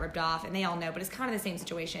Band-Aid just got ripped off, and they all know, but it's kind of the same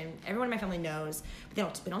situation. Everyone in my family knows,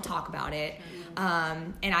 but we don't talk about it.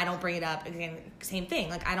 And I don't bring it up. Again, same thing.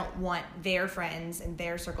 Like I don't want their friends and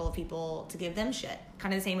their circle of people to give them shit.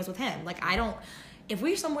 Kind of the same as with him. Like if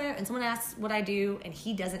we're somewhere and someone asks what I do and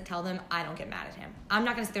he doesn't tell them, I don't get mad at him. I'm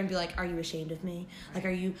not going to sit there and be like, are you ashamed of me? Like,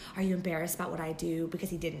 are you embarrassed about what I do? Because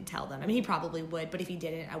he didn't tell them. I mean, he probably would, but if he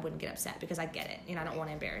didn't, I wouldn't get upset because I get it. You know, I don't want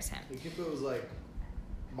to embarrass him. Like if it was like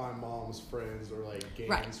my mom's friends or like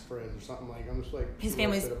Gaines' friends or something, like I'm just like, his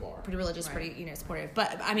family's pretty religious, pretty, supportive.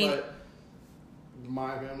 But I mean,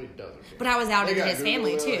 my family doesn't care. But I was outed to his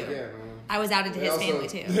family too. Like, yeah, I was outed to his family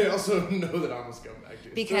too. They also know that I'm a scumbag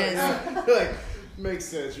too. Because so like makes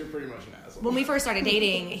sense. You're pretty much an asshole. When we first started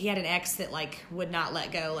dating, he had an ex that like would not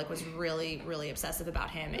let go, like was really, really obsessive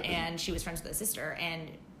about him, and she was friends with his sister,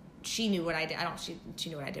 and she knew what I did. She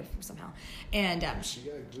knew what I did somehow, and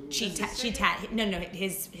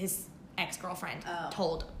his ex-girlfriend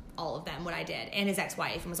told all of them what I did, and his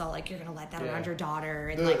ex-wife, and was all like, "You're gonna let that around your daughter,"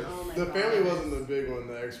 and the family wasn't the big one.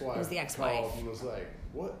 The ex-wife. It was the ex-wife. Called and was like,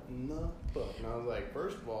 "What in the fuck?" And I was like,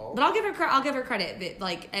 first of all, but I'll give her credit that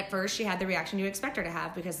like at first she had the reaction you expect her to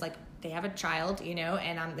have, because like they have a child, you know,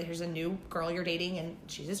 and here's a new girl you're dating, and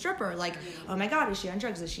she's a stripper. Like, oh my God, is she on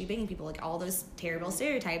drugs? Is she banging people? Like all those terrible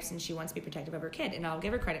stereotypes, and she wants to be protective of her kid, and I'll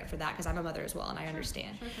give her credit for that because I'm a mother as well, and I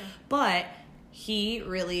understand. Sure. But he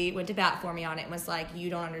really went to bat for me on it and was like, you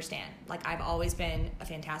don't understand. Like, I've always been a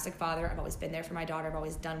fantastic father. I've always been there for my daughter. I've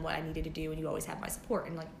always done what I needed to do, and you always have my support.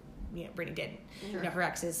 And, like, you know, Brittany didn't. Sure. You know, her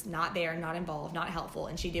ex is not there, not involved, not helpful,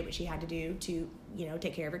 and she did what she had to do to, you know,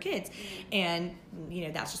 take care of her kids. Mm-hmm. And, you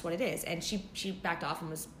know, that's just what it is. And she backed off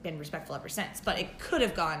and been respectful ever since. But it could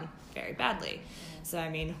have gone very badly. Mm-hmm. So, I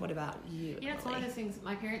mean, what about you? You know, it's one of those things.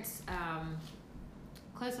 My parents,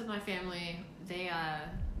 close with my family,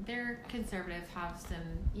 they're conservative, have some,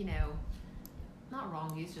 you know, not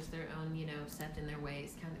wrong views, just their own, you know, set in their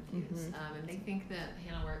ways kind of views. Mm-hmm. And they think that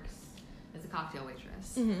Hannah works as a cocktail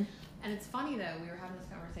waitress. Mm-hmm. And it's funny, though, we were having this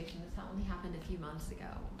conversation. This only happened a few months ago.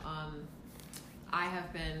 I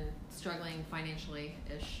have been struggling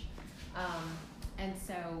financially-ish. And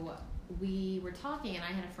so we were talking, and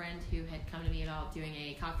I had a friend who had come to me about doing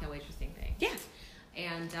a cocktail waitressing thing. Yeah.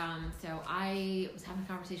 And so I was having a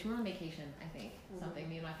conversation. We were on vacation, I think. Mm-hmm. Something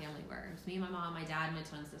me and my family were. It was me, my mom, my dad, and my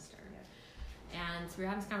twin sister. And so we were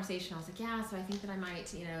having this conversation. I was like, yeah, so I think that I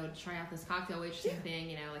might, you know, try out this cocktail waitressing thing.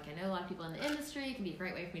 You know, like I know a lot of people in the industry. It can be a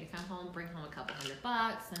great way for me to come home, bring home a couple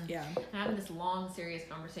 $100. And I'm having this long, serious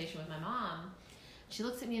conversation with my mom. She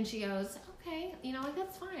looks at me and she goes, okay, you know, like,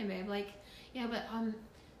 that's fine, babe. Like, yeah, but,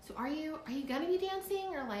 so are you gonna be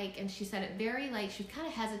dancing or like, and she said it very like, she was kind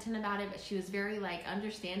of hesitant about it, but she was very like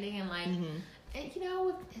understanding and like, you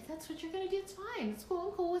know, if that's what you're gonna do, it's fine. It's cool.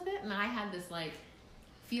 I'm cool with it. And I had this like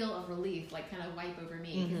feel of relief, like kind of wipe over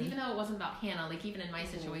me. Because even though it wasn't about Hannah, like even in my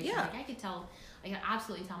situation, like I could tell, I could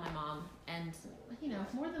absolutely tell my mom and, you know,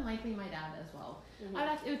 more than likely my dad as well.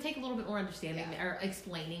 It would take a little bit more understanding or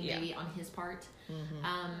explaining maybe on his part.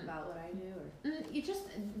 About what I do? Or? You just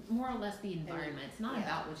more or less the environment. It's not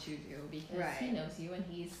about what you do because he knows you and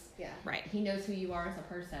he knows who you are as a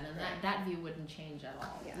person, and that view wouldn't change at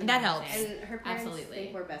all. And that helps. And her parents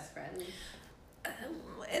think we're best friends.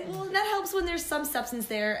 Well, that helps when there's some substance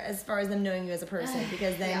there as far as them knowing you as a person,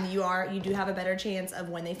 because then you do have a better chance of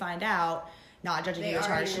when they find out not judging you as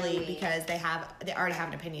harshly because they already have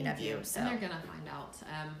an opinion of you. So and they're gonna find out,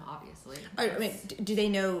 obviously. I mean, do they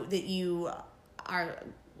know that you are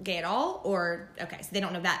gay at all, or okay, so they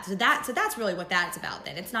don't know that. So that's really what that's about.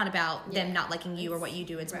 Then it's not about them not liking you or what you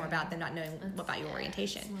do. It's more about them not knowing about your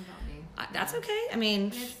orientation. It's more about me. That's okay. I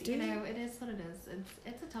mean, you know, it is what it is.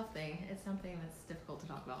 It's a tough thing. It's something that's difficult to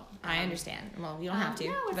talk about. I understand. Well, you don't have to.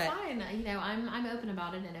 No, it's but fine. You know, I'm open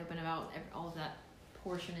about it and open about all of that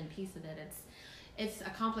portion and piece of it. It's a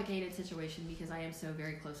complicated situation because I am so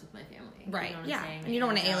very close with my family. Right. You know what I'm saying? And you don't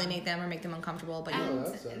want to alienate them or make them uncomfortable, but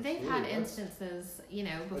they've had instances, you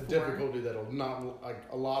know, before. A difficulty that'll not, like,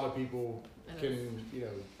 a lot of people can, you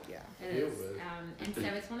know, deal with. And so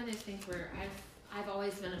it's one of those things where I've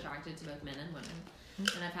always been attracted to both men and women.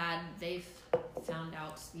 And they've found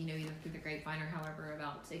out, you know, either through the grapevine or however,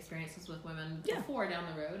 about experiences with women before down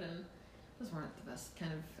the road, and those weren't the best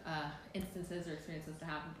kind of instances or experiences to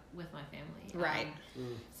have with my family. Right.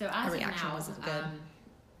 So as of now, wasn't good.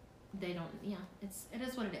 they don't. Yeah, it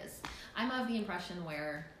is what it is. I'm of the impression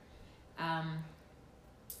where, I'm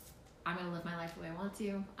gonna live my life the way I want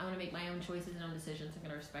to. I'm gonna make my own choices and own decisions. I'm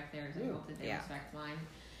gonna respect theirs. I hope that they respect mine.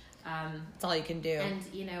 That's all you can do. And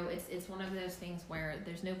you know, it's one of those things where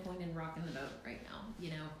there's no point in rocking the boat right now.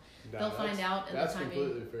 You know, they'll find out. And that's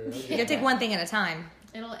completely fair. You gotta take one thing at a time.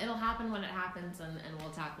 It'll happen when it happens, and we'll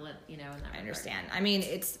tackle it. You know, in that regard. I understand. I mean,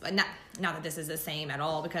 it's not that this is the same at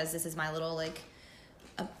all, because this is my little like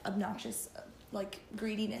obnoxious like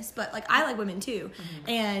greediness, but like I like women too,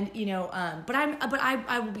 and you know, but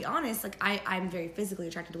I will be honest, like I'm very physically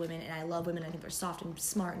attracted to women, and I love women. I think they're soft and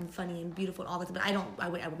smart and funny and beautiful and all that. But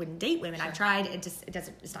I wouldn't date women. Sure. I've tried.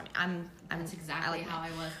 It's not me. That's exactly how I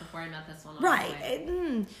was before I met this one.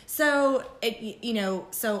 Right. So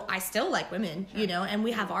so I still like women, you know, and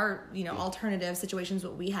we have our, you know, alternative situations,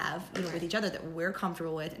 what we have, you know, with each other that we're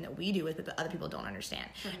comfortable with and that we do with, but other people don't understand,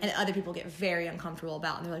 and other people get very uncomfortable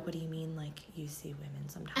about, and they're like, what do you mean? Like, you see women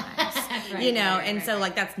sometimes, you know, so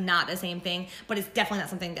like that's not the same thing, but it's definitely not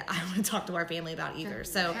something that I want to talk to our family about either.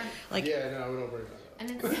 So like, we don't worry about that.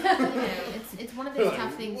 And it's, you know, it's one of those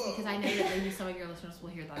tough things because I know that maybe some of your listeners will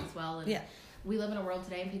hear that as well. And we live in a world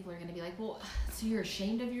today, and people are going to be like, "Well, so you're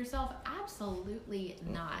ashamed of yourself?" Absolutely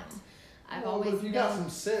not. I've always if you got some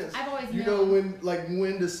sense. I've always you know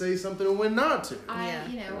when to say something and when not to. I've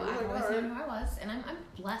always known who I was, and I'm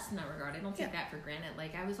blessed in that regard. I don't take that for granted.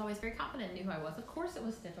 Like, I was always very confident, knew who I was. Of course, it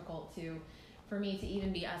was difficult for me to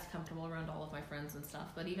even be as comfortable around all of my friends and stuff.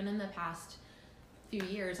 But even in the past few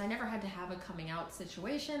years, I never had to have a coming out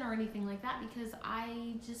situation or anything like that because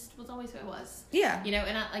I just was always who I was. Yeah. You know,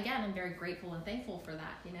 and I'm very grateful and thankful for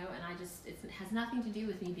that, you know, and it has nothing to do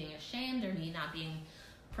with me being ashamed or me not being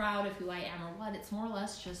proud of who I am or what. It's more or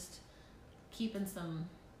less just keeping some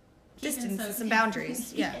distance, some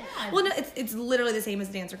boundaries. Yeah. Well, no, it's literally the same as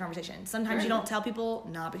the dancer conversation. Sometimes you don't tell people,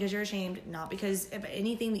 not because you're ashamed, not because of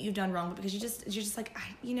anything that you've done wrong, but because you're just like,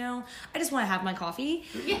 I just want to have my coffee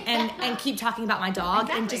and keep talking about my dog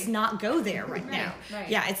and just not go there right now. Right.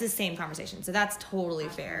 Yeah, it's the same conversation. So that's totally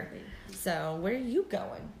fair. So where are you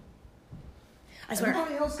going? I swear.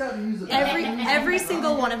 Everybody else got to use it. Every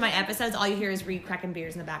single one of my episodes, all you hear is Reed cracking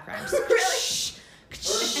beers in the background. First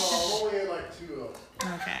of all, I've only had like 2 of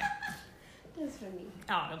them. Okay. That's funny.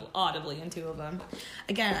 Audibly in 2 of them.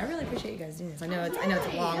 Again, I really appreciate you guys doing this. I know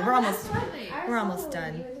it's long. We're almost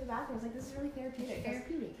done. You went to the bathroom. I was like, this is really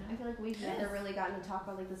therapeutic. I feel like we've never really gotten to talk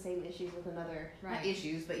about like the same issues with another not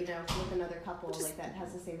issues, but you know, with another couple like that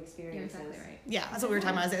has the same experiences. You're exactly right. Yeah, that's what we were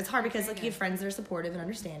talking about. It's hard because like you have friends that are supportive and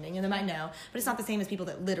understanding, and they might know, but it's not the same as people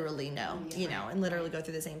that literally know, you know, and literally go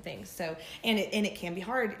through the same things. So and it can be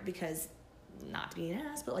hard because not to be an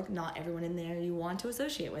ass, but like not everyone in there you want to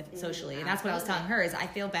associate with socially. And that's what I was telling her is I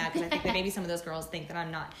feel bad because I think that maybe some of those girls think that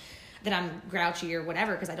I'm grouchy or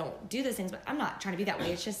whatever because I don't do those things, but I'm not trying to be that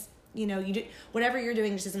way. It's just, you know, you do whatever you're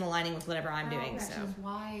doing just isn't aligning with whatever I'm doing. Which So is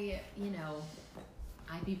why, you know,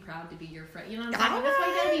 I'd be proud to be your friend. You know what I'm saying? That's why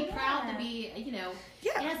you gotta be proud to be, you know.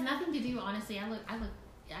 Yeah. It has nothing to do, honestly.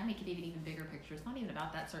 I make it even bigger picture. It's not even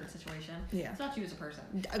about that certain situation. Yeah. It's about you as a person.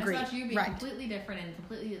 Agreed. It's about you being completely different and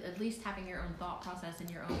completely, at least having your own thought process and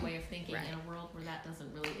your own way of thinking in a world where that doesn't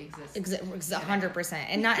really exist. 100%.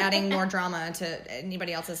 And not adding more drama to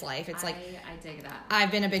anybody else's life. It's like, I dig that.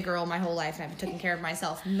 I've been a big girl my whole life and I've taken care of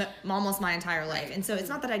myself almost my entire life. And so it's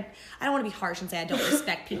not that I don't want to be harsh and say I don't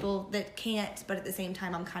respect people that can't, but at the same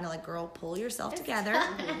time, I'm kind of like, girl, pull yourself together.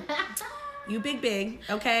 You big,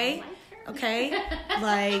 okay? Okay,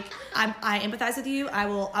 like I empathize with you. I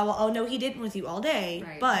will. Oh no, he didn't with you all day.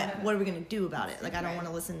 Right. But what are we gonna do about it? Like I don't want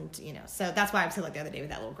to listen to, you know. So that's why I'm saying like the other day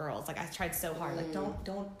with that little girl. It's like I tried so hard. Like don't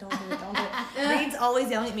do it. Reed's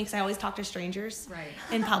always yelling at me because I always talk to strangers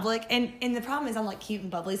in public. And the problem is I'm like cute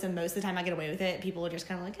and bubbly, so most of the time I get away with it. People are just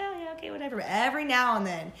kind of like, oh yeah, okay, whatever. But every now and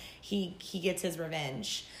then he gets his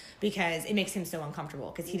revenge. Because it makes him so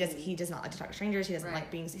uncomfortable. Because he does not like to talk to strangers. He doesn't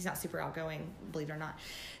like he's not super outgoing, believe it or not.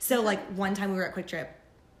 So like one time we were at Quick Trip,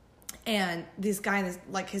 and this guy and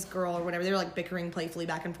his girl or whatever, they were like bickering playfully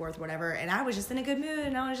back and forth, whatever. And I was just in a good mood,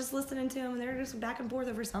 and I was just listening to him, and they were just back and forth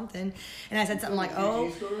over something. And I said something like,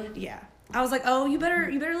 "Oh, yeah." I was like, "Oh, you better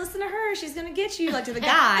listen to her. She's gonna get you," like to the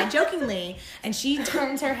guy, jokingly. And she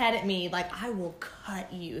turns her head at me like, "I will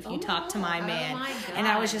cut you if you talk to my man." My and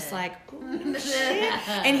I was just like, "Oh, shit."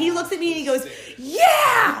 And he looks at me and he goes,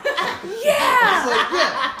 "Yeah, yeah." It's like,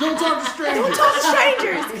 yeah, don't talk to strangers. Don't talk to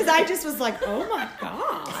strangers. Because I just was like, "Oh my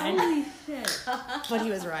god." Holy shit. But he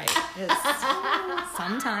was right.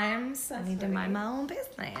 Sometimes I need to mind my own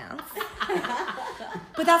business.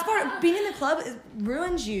 But that's part of being in the club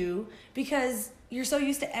ruins you because you're so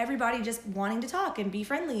used to everybody just wanting to talk and be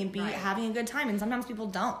friendly and be having a good time, and sometimes people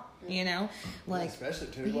don't, you know, like especially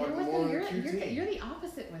at 10 o'clock in the morning. You're the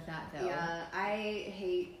opposite with that though. Yeah, I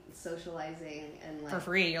hate socializing and like for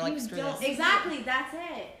free. You're like, screw this. Exactly, that's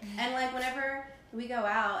it. And like whenever we go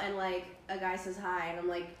out and like a guy says hi and I'm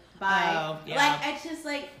like, bye. Oh, yeah. Like it's just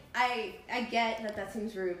like I get that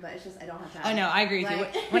seems rude, but it's just I don't have time. Oh no, I agree with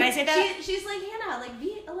you. When I say that, she's like, Hannah, like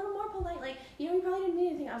be a little more polite. Like you probably didn't mean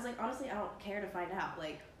anything. I was like, honestly, I don't care to find out.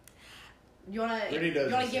 Like, you wanna give me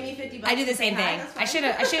 $50? I do the same thing. I should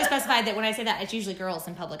have specified that when I say that it's usually girls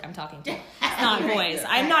in public I'm talking to, not boys.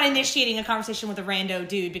 I'm not initiating a conversation with a rando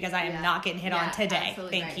dude because I am not getting hit on today.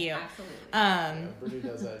 Thank you. Absolutely. Brittany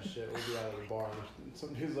does that shit. We'll be out at the bar and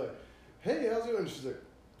some dude's like, "Hey, how's it going?" She's like,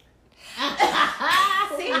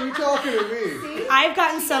 "What are you talking to me?" See? I've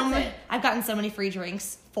gotten so many free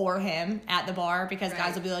drinks for him at the bar because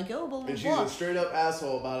guys will be like, "Oh, blah, blah, blah." And she's a straight up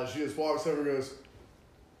asshole about it. She just walks over and goes,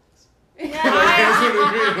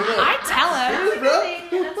 I tell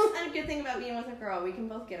him. That's a good thing about being with a girl. We can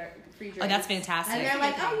both get our free drinks. Oh, that's fantastic. And they're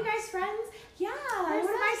like, "Oh, you guys friends? Yeah. What am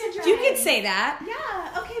I to You could say that.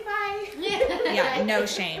 Yeah. Okay. Bye." Yeah. No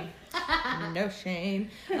shame. No shame.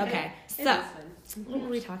 Okay. So, what were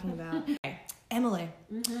we talking about? Okay. Emily.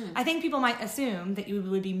 Mm-hmm. I think people might assume that you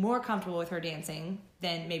would be more comfortable with her dancing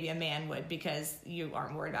than maybe a man would because you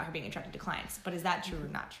aren't worried about her being attracted to clients. But is that true or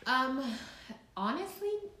not true?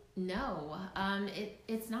 Honestly, no.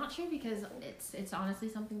 It's not true because it's honestly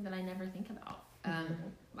something that I never think about.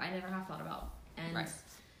 I never have thought about. And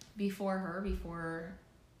before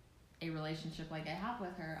a relationship like I have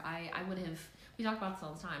with her, I would have, we talk about this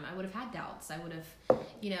all the time, I would have had doubts. I would have,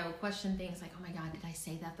 questioned things like, oh my God, did I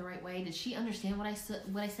say that the right way? Did she understand what I said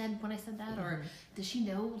when I said that? Mm-hmm. Or does she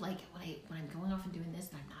know, like, when I'm going off and doing this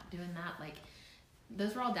and I'm not doing that? Like,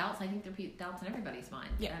 those are all doubts. I think they're doubts in everybody's mind.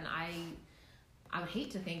 Yeah. And I would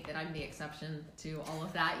hate to think that I'm the exception to all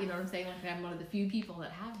of that. You know what I'm saying? Like, I'm one of the few people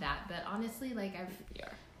that have that. But honestly, like,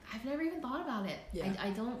 I've never even thought about it. Yeah. I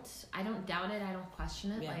don't doubt it. I don't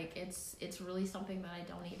question it. Yeah. Like, it's really something that I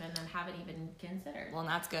haven't even considered. Well,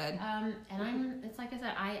 that's good. And it's like I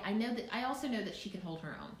said, I also know that she can hold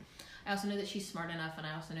her own. I also know that she's smart enough, and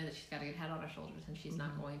I also know that she's got a good head on her shoulders, and she's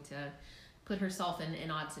not going to put herself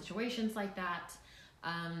in odd situations like that.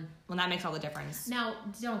 Well, that makes all the difference. Now,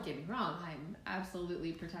 don't get me wrong. I'm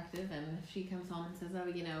absolutely protective, and if she comes home and says,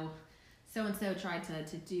 "Oh, so-and-so tried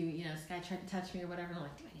to do, this guy tried to touch me or whatever," I'm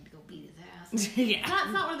like, do I need to go beat his ass? Yeah.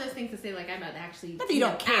 It's not one of those things to say, like, I'm not actually... Not that you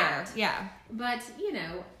don't care. Act. Yeah. But,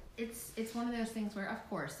 it's one of those things where, of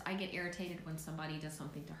course, I get irritated when somebody does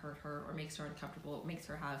something to hurt her or makes her uncomfortable, makes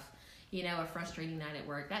her have, a frustrating night at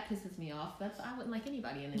work. That pisses me off. I wouldn't like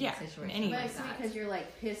anybody in any situation. But it's because you're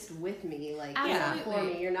like pissed with me, like for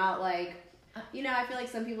me. You're not like. I feel like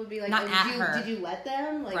some people would be like, not did you let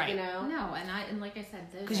them? Like, right. No, and like I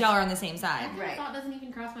said, because y'all are on the same side. That thought doesn't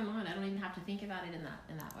even cross my mind. I don't even have to think about it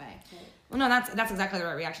in that way. Well, no, that's exactly the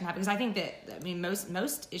right reaction to have, because I think that,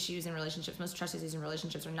 most issues in relationships, most trust issues in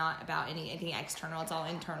relationships are not about anything external. It's all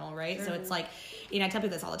internal, right? Sure. So it's like, I tell people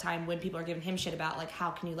this all the time when people are giving him shit about, like, how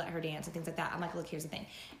can you let her dance and things like that. I'm like, look, here's the thing.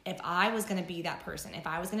 If I was going to be that person, if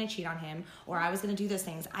I was going to cheat on him, or I was going to do those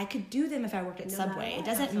things, I could do them if I worked at Subway. It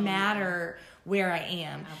doesn't matter where I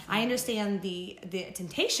am. Absolutely. I understand the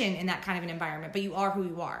temptation in that kind of an environment, but you are who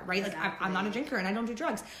you are, right? Exactly. Like, I'm not a drinker and I don't do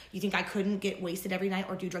drugs. You think I couldn't get wasted every night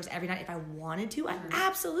or do drugs every night if I wanted to? I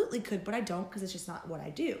absolutely could, but I don't, because it's just not what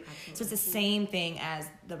I do. Absolutely. So it's the same thing as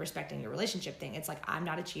the respecting your relationship thing. It's like, I'm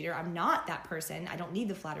not a cheater. I'm not that person. I don't need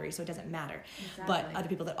the flattery, so it doesn't matter. Exactly. But other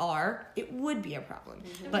people that are, it would be a problem.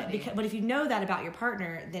 Mm-hmm. But if you know that about your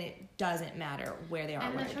partner, then it doesn't matter where they are.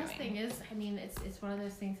 And what the trust thing is, it's one of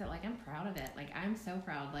those things that, like, I'm proud of it. Like, I'm so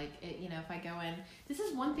proud. Like, if I go in, this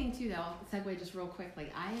is one thing too, though. I'll segue just real quick.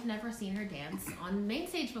 Like, I have never seen her dance on main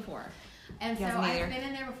stage before. And so I've been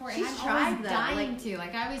in there before, and I'm always dying to.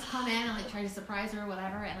 Like, I always come in and, like, try to surprise her or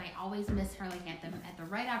whatever, and I always miss her, like, at the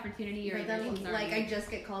right opportunity. Or then, like, I just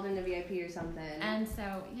get called into VIP or something. And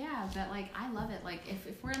so, yeah, but, like, I love it. Like,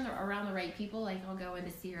 if we're around the right people, like, I'll go in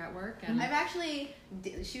to see her at work. And I've actually,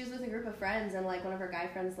 she was with a group of friends, and, like, one of her guy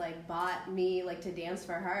friends, like, bought me, like, to dance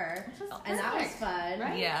for her. And that was fun.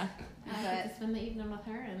 Right? Yeah. You get to spend the evening with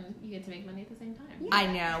her, and you get to make money at the same time. Yeah. I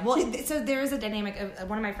know. Well, so there is a dynamic of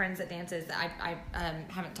one of my friends that dances. I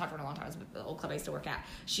haven't talked to her in a long time. It was the old club I used to work at.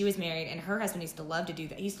 She was married, and her husband used to love to do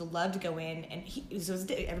that. He used to love to go in, and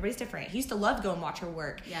everybody's different. He used to love to go and watch her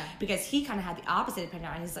work. Yeah. Because he kind of had the opposite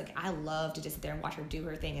opinion, and he's like, I love to just sit there and watch her do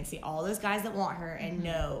her thing and see all those guys that want her and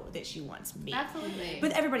know that she wants me. Absolutely.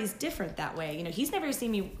 But everybody's different that way. He's never seen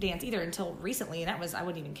me dance either until recently, and I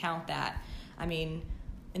wouldn't even count that. I mean,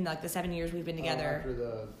 in like the 7 years we've been together. After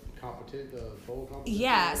the pole competition?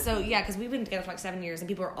 Yeah, because we've been together for like 7 years, and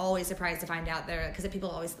people are always surprised to find out there, because people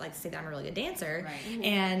always like to say that I'm a really good dancer. Right.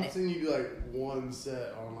 And I've seen you do like one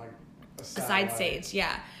set on like a side stage,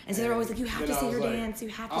 yeah. And so they're always like, you have to see her dance, you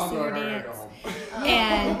have to see her dance. Go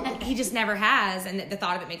And he just never has, and the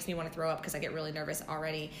thought of it makes me want to throw up because I get really nervous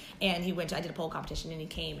already. And I did a pole competition, and he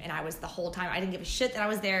came, and I was the whole time, I didn't give a shit that I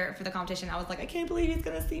was there for the competition. I was like, I can't believe he's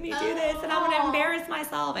gonna see me do this, and I'm gonna embarrass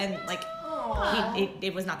myself. And like,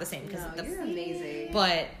 it was not the same, because you're amazing.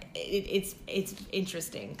 But it's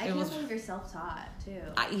interesting. I can't believe you're self-taught too.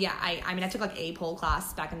 I took like a pole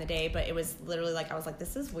class back in the day, but it was literally like, I was like,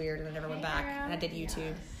 this is weird, and I never went back. And I did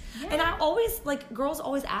YouTube. Yeah. And I always, like, girls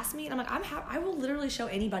always ask me, and I'm like, I will literally show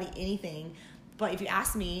anybody anything, but if you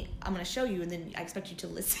ask me, I'm going to show you, and then I expect you to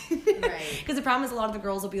listen. Right. Because the problem is, a lot of the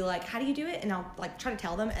girls will be like, how do you do it? And I'll, like, try to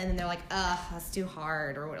tell them, and then they're like, that's too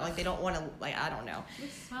hard, or, like, they don't want to, like, I don't know.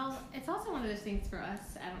 Well, it's also one of those things for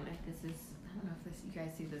us, I don't know if you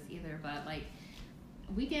guys see this either, but, like,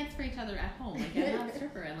 we dance for each other at home. Like, I'm not a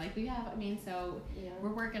stripper, and like we have. So we're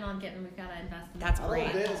working on getting. We've got to invest in. That's great.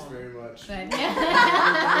 I don't dance very much. But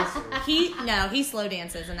he slow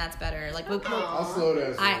dances, and that's better. Like I'll slow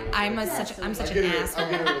dance. I'm such an asshole.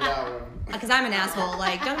 I'll get it with that one. Because I'm an asshole.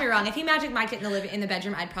 Like, don't get me wrong. If he Magic Mike'd it in the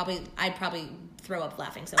bedroom, I'd probably throw up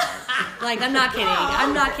laughing so hard. Like, I'm not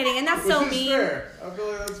kidding. And that's so mean. Fair. I feel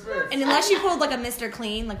like that's fair. And unless you pulled like a Mr.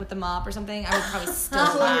 Clean, like with the mop or something, I would probably still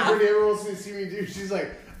laugh. That's what Brittany ever wants to see me do. She's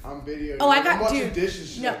like, I'm videoing. Oh, I got, I'm watching dude.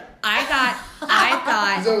 Dishes. No, I got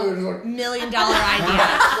 $1 million idea.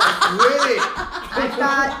 Really? I've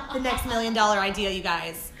got the next $1 million idea, you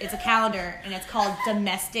guys. It's a calendar, and it's called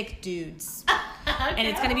Domestic Dudes. Okay. And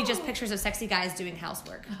it's going to be just pictures of sexy guys doing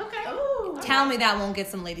housework. Okay. Ooh. Tell me that won't get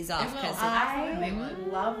some ladies off. I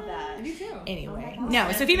would love that. Me too. Anyway.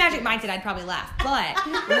 No, so if he Magic Mike'd it, I'd probably laugh. But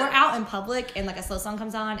when we're out in public, and like a slow song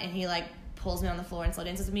comes on, and he like pulls me on the floor and slow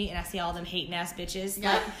dances with me, and I see all them hating ass bitches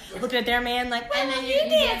like looking at their man like, well, and then you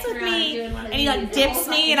dance with me, and he like dips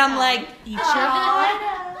me, and I'm like, eat your heart.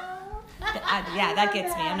 That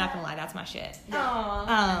gets me. I'm not gonna lie, that's my shit.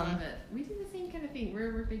 I love it. We do the same kind of thing.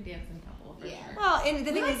 We're a big dancing couple for sure. Well, and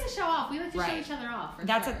the thing is, to show off. We like to show each other off.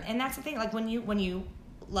 That's the thing. Like when you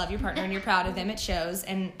love your partner and you're proud of them, it shows,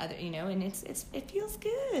 and other, and it feels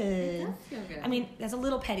good. It does feel good. I mean, that's a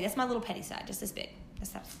little petty. That's my little petty side, just this big.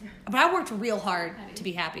 But I worked real hard to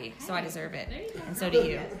be happy, so I deserve it, and so do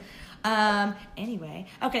you. Anyway,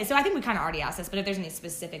 okay, so I think we kind of already asked this, but if there's any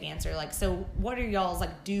specific answer, like, so what are y'all's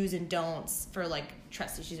like do's and don'ts for like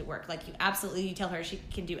trust issues at work? Like, you tell her she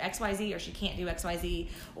can do XYZ or she can't do XYZ,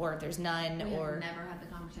 or if there's none, We or have never had the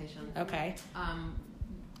conversation. okay,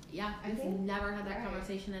 Yeah, I I've think- never had that right.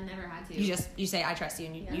 conversation and never had to. you say I trust you,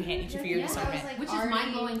 and you hand it for your Yeah, I was discernment, like, Which is already-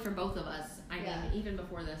 mind-blowing for both of us. I mean, Yeah. even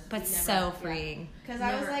before this. but we so never, freeing. Because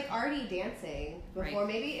I was Never- like already dancing before. Right.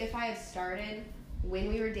 Maybe if I had started when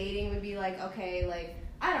we were dating, would be like, okay, like,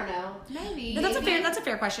 I don't know. Maybe. No, that's a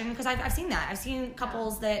fair question, because I've seen that. I've seen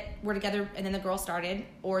couples that were together and then the girl started,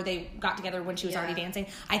 or they got together when she was Yeah. already dancing.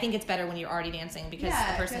 I think it's better when you're already dancing, because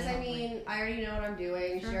Yeah, the person. because I mean, I already know what I'm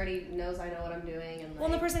doing. Sure. She already knows I know what I'm doing. And Well,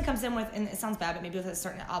 and the like, person comes in with, and it sounds bad, but maybe with a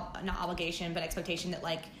certain not obligation, but expectation that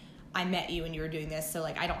like I met you and you were doing this, so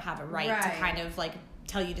like I don't have a right to Right. kind of like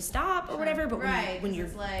tell you to stop or whatever. But right, when you're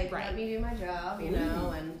it's like, right. let me do my job, you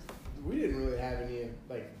know, and We didn't really have any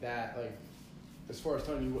like that, like as far as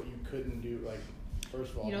telling you what you couldn't do. Like,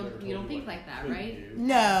 first of all, You don't- I've never you told don't think what like that, couldn't right? do.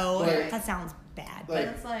 No, Like- that sounds bad. but Like,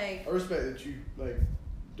 it's like, I respect that you like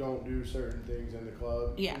don't do certain things in the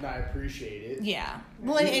club. Yeah. and I appreciate it. Yeah.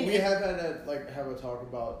 Well, and we have had to have a talk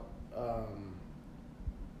about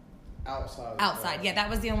outside. Of the outside, club. yeah, that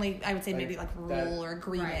was the only, I would say, Like, maybe like rule that- or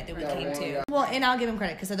agreement Right, that we right. came That one to. guy- Well, and I'll give him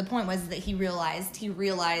credit, because the point was that he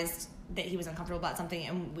realized that he was uncomfortable about something,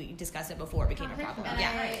 and we discussed it before it became a problem. and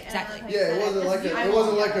Yeah, I- exactly. and I Yeah, it wasn't like I it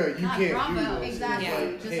wasn't will- like a you Not can't bravo. do this. exactly. Yeah. It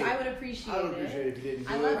was like, Just hey, I would appreciate I would appreciate it if you didn't do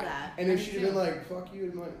I it. love that. And I if do she'd have too. been like, "Fuck you,"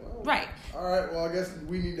 and like, well, Right. all right, well, I guess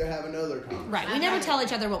we need to have another conversation. Right. We That's never right. tell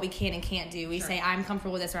each other what we can and can't do. We Sure. say, I'm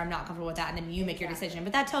comfortable with this or I'm not comfortable with that, and then you make your Exactly. decision.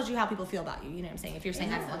 But that tells you how people feel about you. You know what I'm saying? If you're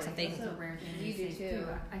saying, I don't like something. That's a rare thing You to do say, too.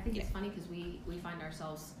 I think it's Yeah. funny because we find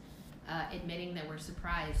ourselves admitting that we're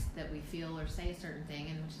surprised that we feel or say a certain thing,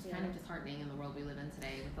 and which is kind of Yeah. disheartening in the world we live in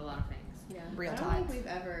today with a lot of things. Yeah. Real I don't time. think we've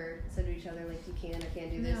ever said to each other like, you can or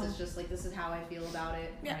can't do this. No. It's just like, this is how I feel about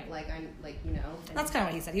it. Yeah. Right. Like, I'm like, you know. and- That's kind of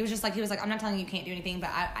what he said. He was like, I'm not telling you can't do anything, but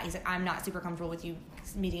he's like, I'm not super comfortable with you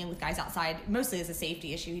meeting with guys outside, mostly as a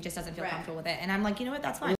safety issue. He just doesn't feel Right. comfortable with it. And I'm like, you know what?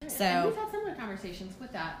 That's fine. And So, we've had similar conversations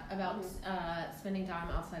with that about spending time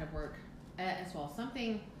outside of work as well.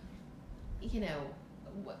 Something, you know,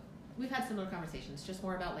 we've had similar conversations, just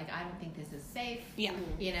more about like, I don't think this is safe. yeah.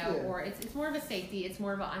 You know, Yeah. or it's more of a safety. It's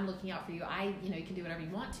more of a I'm looking out for you. You can do whatever you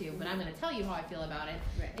want to, but I'm going to tell you how I feel about it.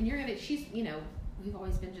 Right. And she's, we've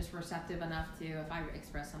always been just receptive enough to, if I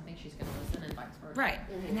express something, she's going to listen and vice versa. Right.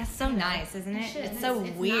 And that's so nice, isn't it? Shit, It's so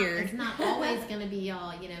weird. It's not always going to be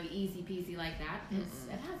all, easy peasy like that.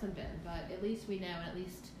 It hasn't been, but at least we know, and at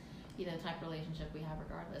least, the type of relationship we have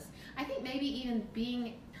regardless. I think maybe even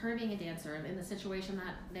her being a dancer and in the situation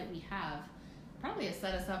that we have probably has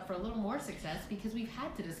set us up for a little more success because we've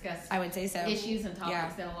had to discuss I would say so. issues and topics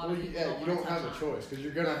Yeah. that a lot Well, of people yeah, don't you want don't to have touch a choice because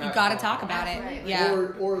you're gonna have. You got to talk about it. Absolutely. Yeah.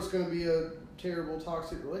 Or it's gonna be a terrible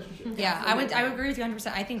toxic relationship. Yeah, I would agree with you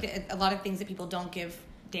 100%. I think that a lot of things that people don't give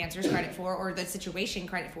dancers credit for, or the situation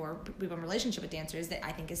credit for, people in relationship with dancers, that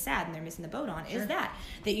I think is sad and they're missing the boat on, is that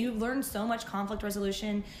you learn so much conflict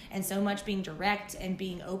resolution and so much being direct and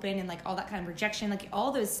being open and like all that kind of rejection, like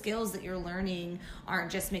all those skills that you're learning aren't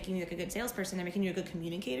just making you like a good salesperson, they're making you a good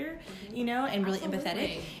communicator, and really Absolutely.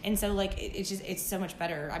 empathetic. And so like it's so much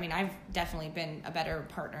better. I mean, I've definitely been a better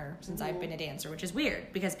partner since I've been a dancer, which is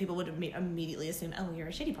weird because people would immediately assume, oh, you're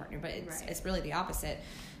a shitty partner, but it's really the opposite.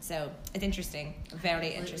 So it's interesting,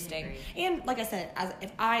 very interesting. agree. And like I said,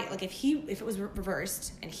 if it was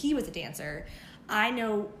reversed and he was a dancer,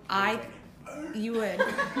 you would.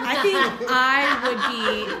 I think I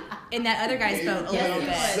would be in that other guy's boat a little bit.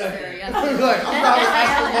 Yes. I'm like, I'm about to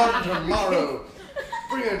ask him tomorrow.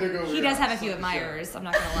 Bring that dick over He here. does have a few admirers. I'm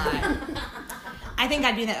not gonna lie. I think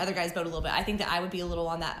I'd be in that other guy's boat a little bit. I think that I would be a little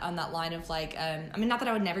on that line of like, I mean, not that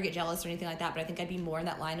I would never get jealous or anything like that, but I think I'd be more in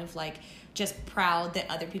that line of like just proud that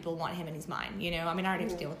other people want him and he's mine. I mean, I already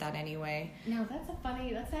have to deal with that anyway. Now that's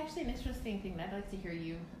actually an interesting thing that I'd like to hear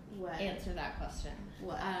you What? answer that question.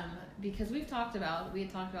 What? Because we had talked about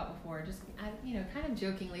before, just kind of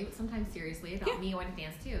jokingly, but sometimes seriously, about me wanting to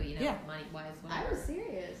dance too. Yeah. money wise, I whatever. was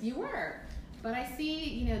serious. You were. But I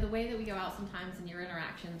see, the way that we go out sometimes in your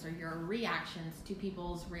interactions or your reactions to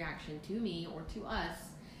people's reaction to me or to us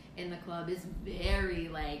in the club is very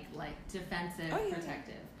like defensive,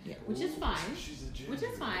 protective. Yeah. Which is fine. She's a Which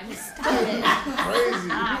is fine. Crazy.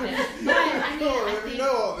 Stop it. But I mean, I You think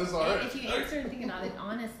know all this already. if you answer and think about it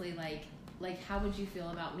honestly, like how would you feel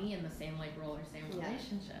about me in the same role or same Yeah.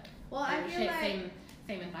 relationship? Well, I Or feel like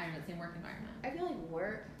same environment, same work environment. I feel like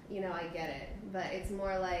work, I get it, but it's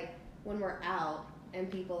more like when we're out and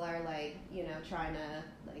people are like, trying to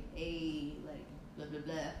like blah, blah,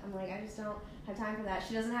 blah. I'm like, I just don't have time for that.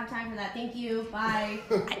 She doesn't have time for that. Thank you. Bye.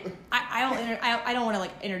 I don't want to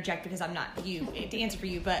like interject because I'm not you to answer for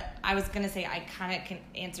you, but I was going to say I kind of can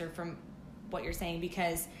answer from what you're saying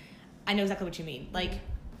because I know exactly what you mean. Like,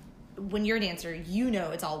 when you're a dancer, you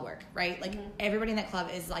know it's all work, right? Like, everybody in that club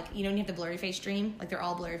is like, you know, when you have the blurry face dream, like, they're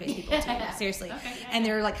all blurry face people too, seriously. Okay, yeah. And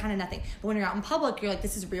they're like kind of nothing. But when you're out in public, you're like,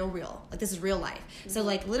 this is real. Like, this is real life. So,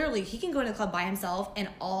 like, literally, he can go into the club by himself, and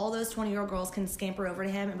all those 20-year-old girls can scamper over to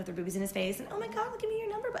him and with their boobies in his face, and, oh my God, give me your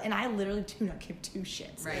number. And I literally do not give two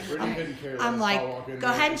shits. Right. I'm like, go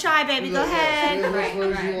ahead and try, baby, go ahead.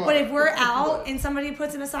 Right. But if we're out and somebody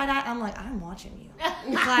puts him aside, I'm like, I'm watching you.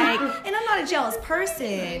 Like, and I'm not a jealous person.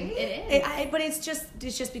 It is. But it's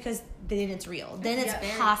just because then it's real. Then it's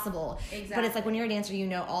possible. Exactly. But it's like when you're a dancer, you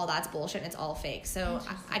know all that's bullshit and it's all fake. So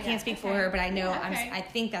I can't speak for her, but I know I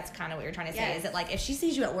think that's kind of what you're trying to say. Is that like if she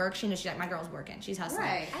sees you at work, she knows she's like, my girl's working, she's hustling.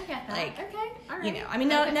 Right. I get that. Like, okay. All right. You know, I mean,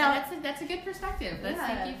 that's a good perspective.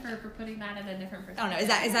 Thank you for putting that in a different perspective. I don't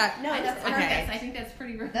know. Is that? No, that's okay. I think that's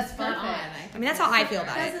pretty. That's spot perfect. on. I mean, that's how I feel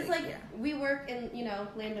about it. Because it's like we work in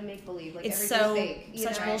land of make believe. Like it's everything's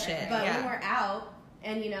fake. Such bullshit. But when we're out.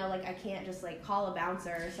 And, like, I can't just, like, call a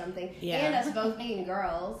bouncer or something. Yeah. And us both being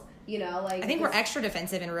girls, like... I think we're extra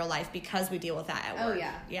defensive in real life because we deal with that at work. Oh,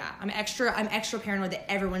 yeah. Yeah. I'm extra paranoid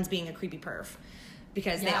that everyone's being a creepy perv.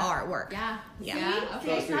 Because they are at work. Yeah.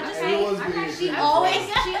 Okay. It's not just she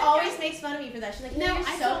always makes fun of me for that. She's like, no, you're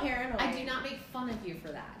so paranoid. I do not make fun of you for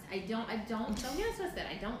that. Don't get us twisted.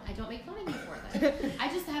 I don't make fun of you for that.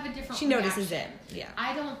 I just have a different She notices it. Yeah.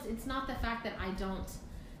 It's not the fact that I don't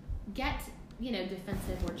get...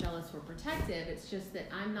 defensive or jealous or protective. It's just that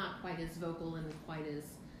I'm not quite as vocal and quite as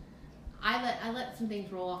I let some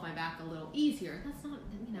things roll off my back a little easier. That's not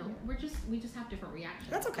we just have different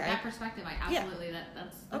reactions. That's okay. That perspective, I absolutely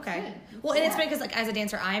that's okay. Good. Well, and it's because like as a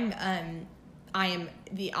dancer, I am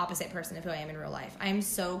the opposite person of who I am in real life. I am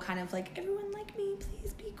so kind of like, everyone like me,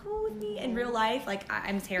 please be cool with me. In real life, like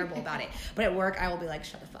I'm terrible about it. But at work, I will be like,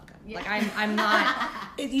 shut the fuck up. Yeah. Like I'm not.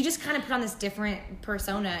 You just kind of put on this different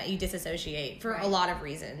persona. You disassociate for a lot of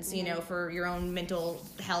reasons. For your own mental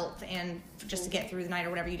health and just to get through the night or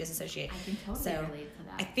whatever. You disassociate. I can totally relate to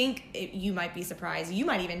that. I think you might be surprised. You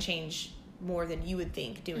might even change more than you would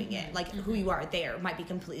think doing it. Like who you are there might be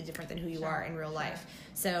completely different than who you are in real life.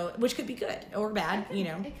 So, which could be good or bad,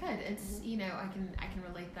 It could. It's I can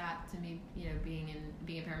relate that to me, being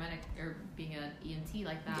a paramedic or being an EMT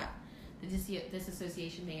like that. Yeah. The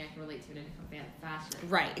disassociation thing I can relate to in a different fashion.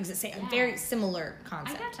 Right. Very similar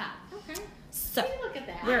concept. I get that. Okay. So look at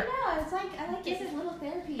that. I know. It's like I like this is little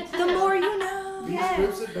therapy. The more you know. B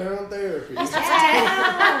strips it down therapy.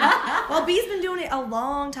 Well, B's been doing it a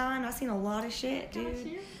long time. I've seen a lot of shit,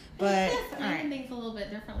 dude. But I things a little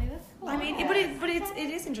bit differently. That's cool. I mean, but it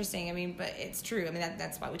is interesting. I mean, but it's true. I mean,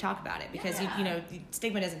 that's why we talk about it because the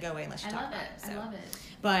stigma doesn't go away unless you talk about it. So. I love it.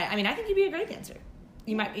 But I mean, I think you'd be a great dancer.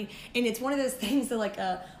 You might be, and it's one of those things that like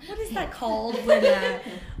what is that called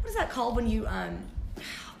when you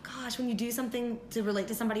when you do something to relate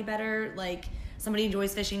to somebody better, like somebody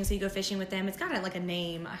enjoys fishing, so you go fishing with them. It's got a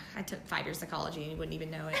name. I took 5 years psychology and you wouldn't even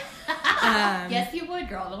know it. Yes, you would,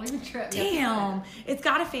 girl. Don't even trip. Damn. It's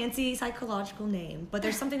got a fancy psychological name, but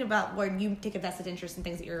there's something about where you take a vested interest in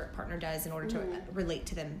things that your partner does in order to relate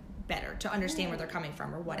to them better, to understand where they're coming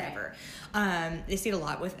from or whatever. Right. They see it a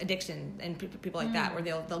lot with addiction and people like that, where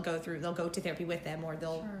they'll go to therapy with them, or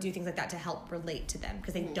they'll do things like that to help relate to them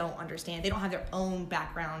because they don't understand. They don't have their own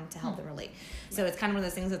background to help them relate. So it's kind of one of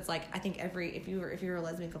those things that's like, I think if you're a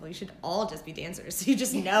lesbian couple, you should all just be dancers. So you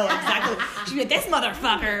just know exactly. You should be like, this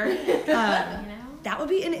motherfucker. That would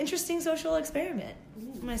be an interesting social experiment.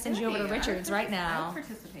 I'm gonna send you over to Richards right now. I'll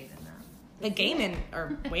participate in that. But gay men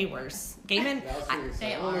are way worse. Gay men,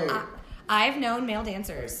 they are. I've known male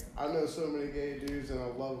dancers. I know so many gay dudes, and I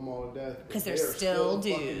love them all to death. Because they're still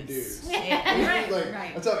dudes.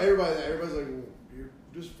 Right. I tell everybody that. Everybody's like, well, you're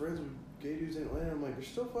just friends with gay dudes in Atlanta. I'm like, they're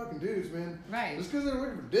still fucking dudes, man. Right. Just because they're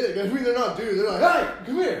looking for dick, I mean, they're not dudes. They're like, hey,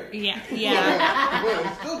 come here. Yeah.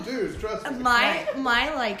 They're still dudes, trust me.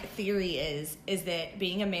 My theory is that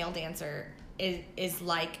being a male dancer is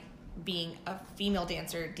like being a female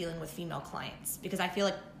dancer dealing with female clients, because I feel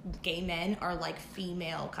like gay men are like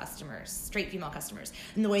female customers, straight female customers,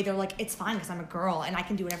 and the way they're like, it's fine because I'm a girl and I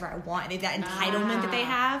can do whatever I want, and that entitlement that they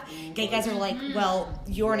have. Gay guys are like, well,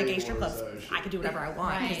 you're in a gay strip club, so I can do whatever I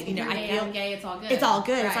want, because I feel gay, it's all good. It's all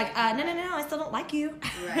good. Right. It's like no, I still don't like you.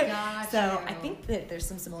 Right. Gotcha. So I think that there's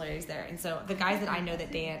some similarities there, and so the guys that I know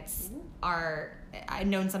that dance are, I've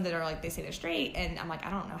known some that are like, they say they're straight, and I'm like, I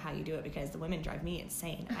don't know how you do it because the women drive me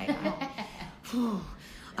insane.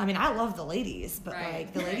 I mean, I love the ladies, but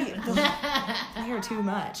like the ladies, hear too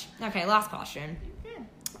much. Okay, last question.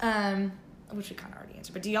 Which we kind of already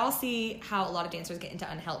answered. But do y'all see how a lot of dancers get into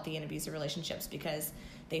unhealthy and abusive relationships because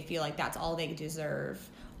they feel like that's all they deserve?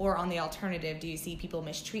 Or on the alternative, do you see people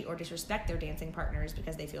mistreat or disrespect their dancing partners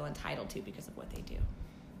because they feel entitled to because of what they do?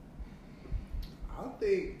 I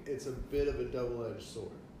think it's a bit of a double-edged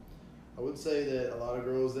sword. I would say that a lot of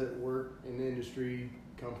girls that work in the industry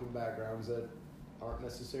come from backgrounds that aren't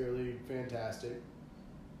necessarily fantastic.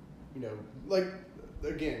 You know, like,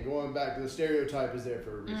 again, going back to the stereotype is there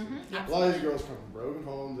for a reason. A lot of these girls come from broken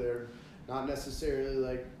homes. They're not necessarily,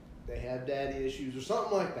 like, they have daddy issues or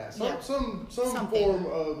something like that. Some form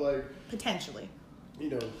of, like, potentially,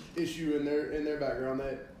 you know, issue in their background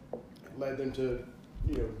that led them to,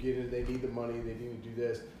 you know, get in. They need the money. They need to do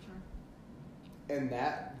this. Sure. And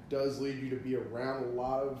that does lead you to be around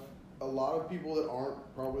a lot of people that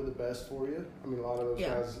aren't probably the best for you. I mean, a lot of those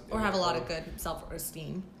guys, or have a lot of good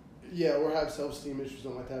self-esteem. Yeah, or have self-esteem issues,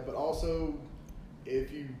 something like that. But also,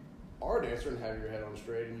 if you are a dancer and have your head on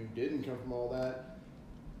straight and you didn't come from all that,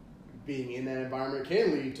 being in that environment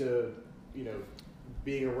can lead to, you know,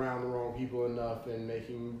 being around the wrong people enough and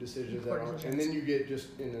making decisions that aren't, and then you get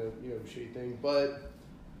just in a, you know, shitty thing. But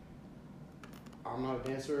I'm not a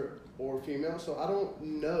dancer or female, so I don't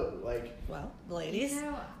know. Like, well, ladies, you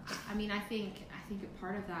know, I mean, I think a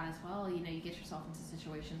part of that as well. You know, you get yourself into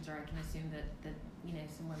situations, or I can assume that you know,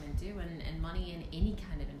 some women do, and money in any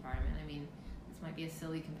kind of environment. I mean, this might be a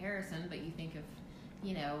silly comparison, but you think of,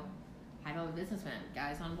 you know, high-level businessmen,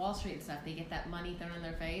 guys on Wall Street and stuff. They get that money thrown in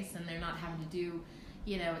their face, and they're not having to do,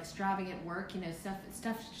 you know, extravagant work. You know,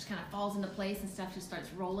 stuff just kind of falls into place, and stuff just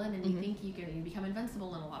starts rolling, and you think you become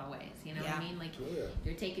invincible in a lot of ways. You know what I mean? Like,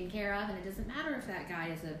 you're taken care of, and it doesn't matter if that guy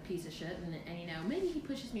is a piece of shit, and you know, maybe he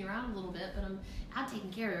pushes me around a little bit, but I'm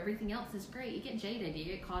taken care of. Everything else is great. You get jaded. You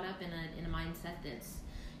get caught up in a mindset that's,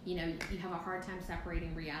 you know, you have a hard time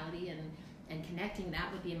separating reality and connecting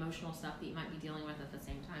that with the emotional stuff that you might be dealing with at the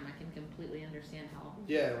same time. I can completely understand how.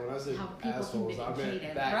 Yeah, when I said assholes, I meant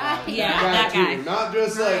that guy. That guy. Not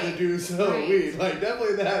just like the dude selling weed, like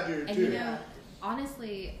definitely that dude and too. You know,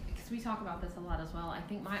 honestly, because we talk about this a lot as well, I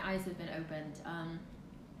think my eyes have been opened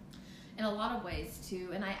in a lot of ways too,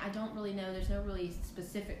 and I don't really know, there's no really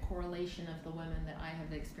specific correlation of the women that I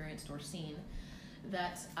have experienced or seen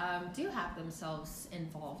that do have themselves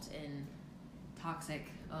involved in toxic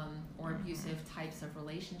or abusive types of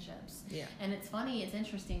relationships. Yeah. And it's funny, it's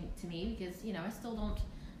interesting to me because, you know,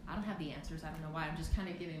 I don't have the answers. I don't know why. I'm just kind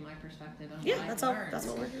of giving my perspective on what I've learned. That's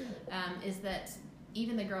what we're doing. Is that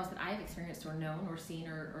even the girls that I've experienced or known or seen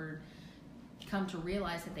or come to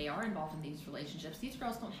realize that they are involved in these relationships, these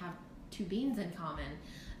girls don't have two beans in common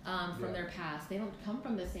from their past. They don't come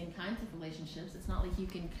from the same kinds of relationships. It's not like you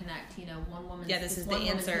can connect, you know, one woman's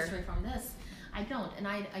history from this. I don't. And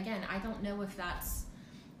I don't know if that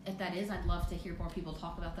is. I'd love to hear more people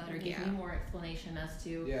talk about that or give me more explanation as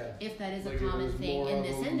to if that is like a common thing in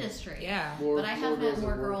this industry. Yeah. But I have met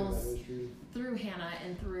more girls through Hannah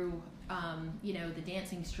and through you know, the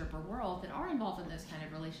dancing stripper world that are involved in those kind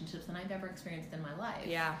of relationships than I've ever experienced in my life.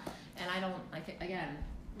 Yeah. And I don't, like, again,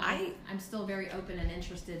 I'm still very open and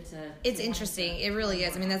interested to. It's interesting. It really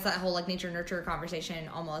is. I mean, that's that whole like nature nurture conversation,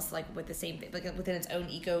 almost like with the same, like within its own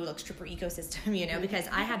like stripper ecosystem, you know. Because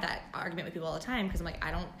I had that argument with people all the time because I'm like,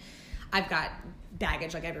 I've got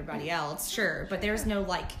baggage like everybody else, sure, but there's no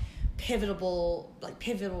like pivotal,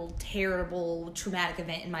 terrible, traumatic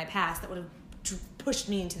event in my past that would have pushed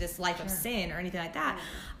me into this life of sin or anything like that.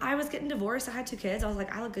 I was getting divorced. I had 2 kids. I was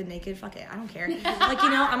like, I look good naked. Fuck it. I don't care. Like, you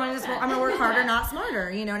know, I'm gonna work harder, not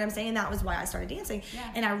smarter. You know what I'm saying? That was why I started dancing.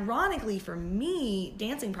 Yeah. And ironically for me,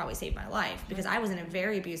 dancing probably saved my life because I was in a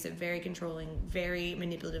very abusive, very controlling, very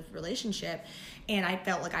manipulative relationship. And I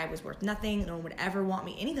felt like I was worth nothing. No one would ever want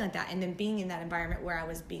me, anything like that. And then being in that environment where I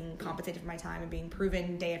was being compensated for my time and being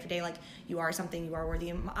proven day after day, like, you are something, you are worthy.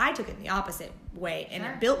 And I took it in the opposite way, and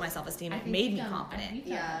it built my self-esteem. It made me confident.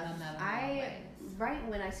 Right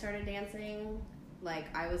when I started dancing, like,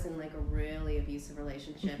 I was in like a really abusive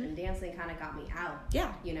relationship, and dancing kind of got me out.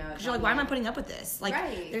 Yeah, you know, because you're like, why am I putting up with this? Like,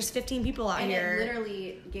 there's 15 people out here. And it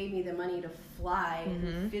literally gave me the money to fly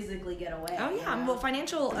and physically get away. Oh yeah, you know?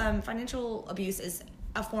 Well, financial abuse is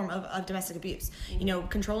a form of domestic abuse. You know,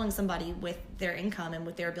 controlling somebody with their income and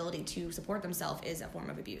with their ability to support themselves is a form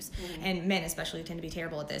of abuse. And men especially tend to be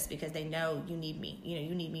terrible at this because they know you need me. You know,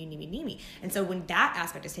 you need me. And so when that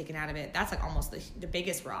aspect is taken out of it, that's like almost the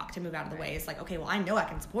biggest rock to move out of the way. It's like, okay, well, I know I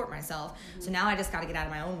can support myself. So now I just got to get out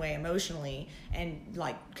of my own way emotionally and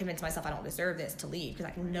like convince myself I don't deserve this to leave because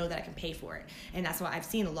I can know that I can pay for it. And that's what I've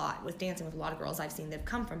seen a lot with dancing with a lot of girls I've seen that have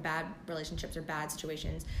come from bad relationships or bad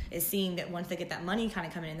situations, is seeing that once they get that money kind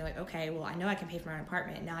kind of come in and they're like, okay, well, I know I can pay for my own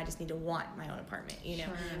apartment. Now I just need to want my own apartment, you know?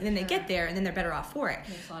 Sure, and then they get there and then they're better off for it.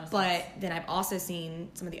 Makes a lot of but sense. then I've also seen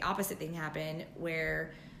some of the opposite thing happen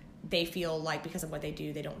where they feel like because of what they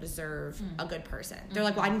do, they don't deserve a good person. They're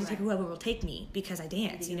like, well, I need to take whoever will take me because I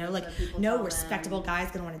dance, you know? Like, no respectable guy's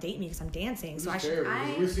going to want to date me because I'm dancing. So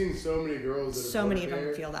we've seen so many girls that so many of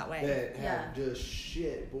them feel that way. that have just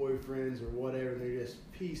shit boyfriends or whatever, and they're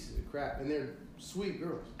just pieces of crap, and they're sweet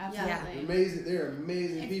girls. Absolutely. They're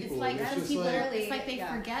amazing people. It's like, and it's like they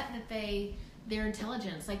forget that their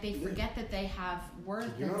intelligence, like they forget that they have worth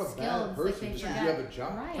you're and not a skills. bad person just because you have a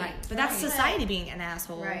job. Right. But that's society being an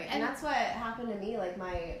asshole. Right. And that's what happened to me. Like,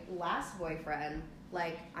 my last boyfriend,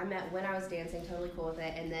 like, I met when I was dancing, totally cool with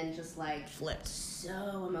it, and then just, like, flipped.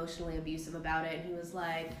 So emotionally abusive about it. And he was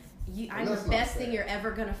like, I'm the best thing you're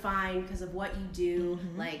ever going to find because of what you do.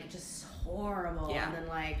 Like, just horrible. Yeah. And then,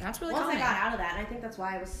 like, that's really once common. I got out of that, and I think that's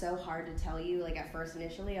why it was so hard to tell you, like, at first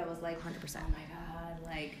initially, I was like, 100%. oh my God,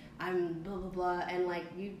 like, I'm blah, blah, blah. And, like,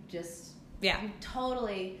 you just... Yeah. You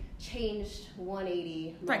totally changed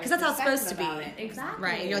 180. Right, because that's how it's supposed to be. Exactly.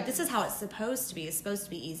 Right. You're like, this is how it's supposed to be. It's supposed to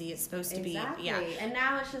be easy. It's supposed to be, yeah. And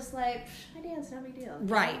now it's just like, I dance, no big deal.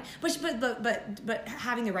 Right. But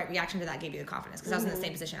having the right reaction to that gave you the confidence, because I was in the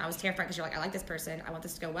same position. I was terrified because you're like, I like this person. I want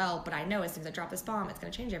this to go well, but I know as soon as I drop this bomb, it's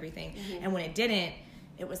going to change everything. And when it didn't,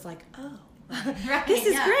 it was like, oh. This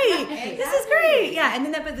is great. Exactly. This is great. Yeah, and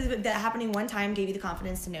then that happening one time gave you the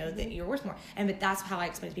confidence to know that you're worth more. But that's how I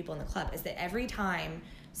explain to people in the club, is that every time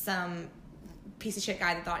some piece of shit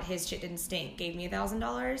guy that thought his shit didn't stink gave me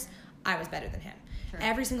 $1,000, I was better than him. Sure.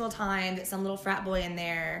 Every single time that some little frat boy in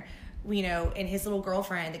there, you know, and his little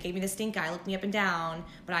girlfriend that gave me the stink eye looked me up and down,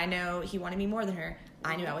 but I know he wanted me more than her,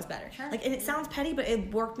 I knew I was better. Sure. Like, and it sounds petty, but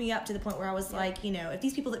it worked me up to the point where I was like, you know, if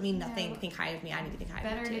these people that mean nothing think high of me, I need to think high of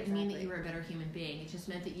them too. Better didn't mean that you were a better human being. It just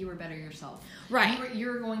meant that you were better yourself. Right. You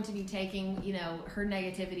were going to be taking, you know, her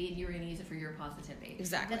negativity and you were going to use it for your positivity.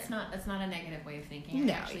 Exactly. That's not a negative way of thinking.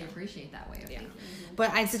 No, I actually appreciate that way of thinking. But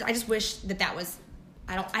I just wish that was.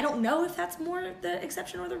 I don't know if that's more the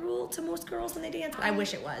exception or the rule to most girls when they dance, but I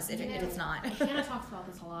wish it was. If it's not. Hannah talks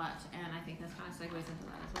about this a lot, and I think that kind of segues into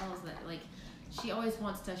that as well. Is that, like, she always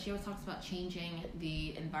talks about changing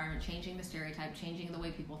the environment, changing the stereotype, changing the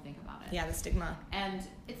way people think about it. Yeah, the stigma. And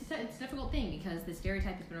it's a difficult thing because the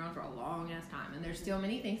stereotype has been around for a long ass time, and there's still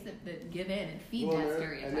many things that give in and feed that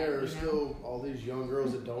stereotype. And there are still all these young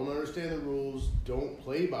girls that don't understand the rules, don't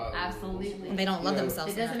play by the rules. Absolutely. And they don't love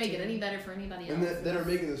themselves. It doesn't make it any better for anybody else. And that are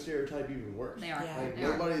making the stereotype even worse. They are. Yeah. Like,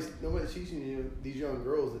 nobody's teaching you, these young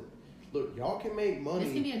girls, that look, y'all can make money.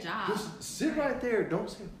 This can be a job. Just sit right there, don't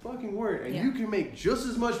say a fucking word, and you can make just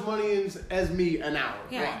as much money as me an hour.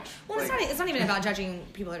 Yeah. Watch. Well, it's not even about judging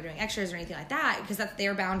people that are doing extras or anything like that, because that's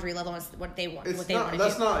their boundary level. It's what they want. What they want to do.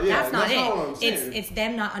 That's not it. That's not what I'm saying. It's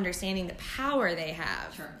them not understanding the power they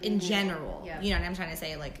have in general. Yeah. You know what I'm trying to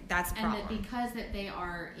say? Like, that's a problem. And that because that they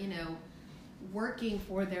are, you know, working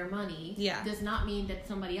for their money does not mean that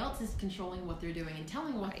somebody else is controlling what they're doing and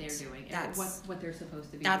telling what they're doing and what they're supposed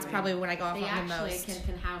to be doing. That's probably what I go off on the most. They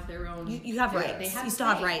actually can have their own... You have rights. You still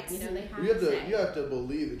have rights. You know, they have you have to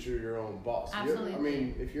believe that you're your own boss. Absolutely. I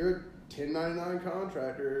mean, if you're a 1099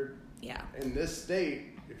 contractor in this state,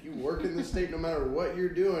 if you work in this state, no matter what you're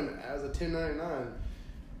doing as a 1099,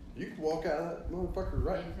 you can walk out of that motherfucker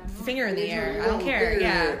right. Finger in the air. I don't care.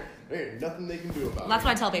 Yeah. There ain't nothing they can do about it. That's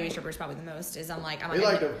what I tell baby strippers probably the most is they like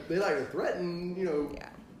to threaten, you know,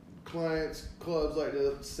 clients, clubs like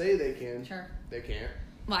to say they can. Sure. They can't.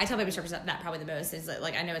 Well, I tell baby strippers that probably the most is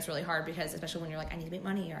like, I know it's really hard because especially when you're like, I need to make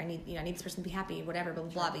money or I need this person to be happy, whatever, blah,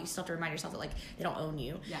 blah, blah, but you still have to remind yourself that like they don't own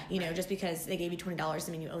you. Yeah, you know, just because they gave you $20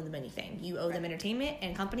 doesn't mean you owe them anything. You owe them entertainment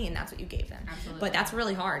and company, and that's what you gave them. Absolutely. But that's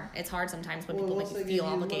really hard. It's hard sometimes when people make you feel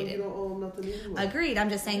obligated. You don't owe them nothing anyway. Agreed. I'm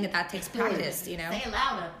just saying that takes practice, you know. Say it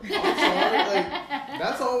louder. I'm sorry, like,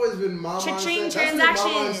 that's always been my mindset. That's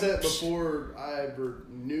been my mindset before I ever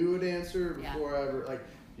knew a dancer, before I ever, like,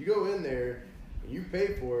 you go in there and you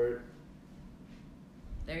pay for it.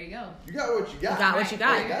 There you go. You got what you got. You got what you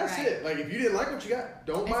got. Like, that's it. Like, if you didn't like what you got,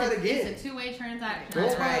 don't buy it again. It's a two-way transaction.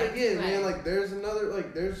 Don't buy it again, man. Like, there's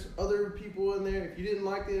other people in there. If you didn't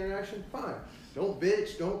like the interaction, fine. Don't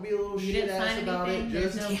bitch. Don't be a little shit ass about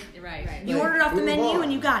it. Right. You ordered off the menu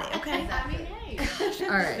and you got it. Okay. I mean, hey. All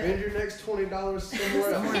right. Spend your next $20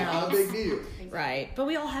 somewhere else. Not a big deal. Right, but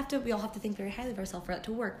we all have to think very highly of ourselves for that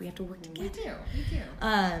to work. We have to work together. We do.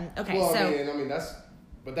 Okay. Well, so I mean that's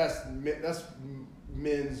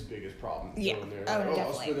men's biggest problem. Yeah. There.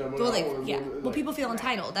 Definitely. Well, people feel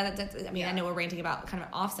entitled. I know we're ranting about kind of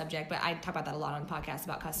off subject, but I talk about that a lot on podcasts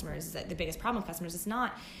about customers. Is that the biggest problem with customers is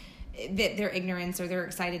not their ignorance or their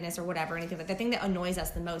excitedness or whatever, anything like that. The thing that annoys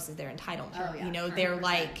us the most is their entitlement. Oh, yeah, you know, 100%. they're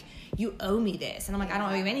like, you owe me this. And I'm like, I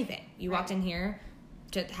don't owe you anything. You walked in here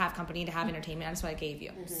to have company, to have entertainment. That's what I gave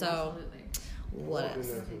you. So, what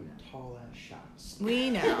else? Tall ass shots. We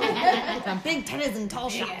know. Some big tennis and tall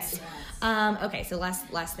shots. Okay, so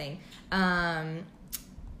last thing.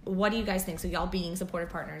 What do you guys think? So y'all being supportive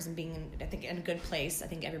partners and being, I think, in a good place, I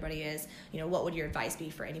think everybody is, you know, what would your advice be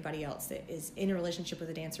for anybody else that is in a relationship with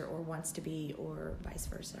a dancer or wants to be, or vice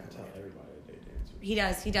versa? I tell everybody to date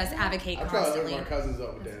dancers. He does advocate I try to constantly. hook my cousins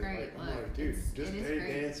up with That's dancing. great. I'm Look, like, dude, just it is date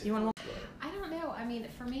great. dancing. You want I don't know. I mean,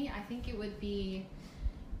 for me, I think it would be,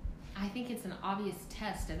 I think it's an obvious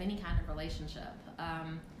test of any kind of relationship.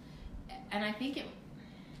 And I think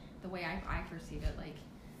the way I perceive it, like,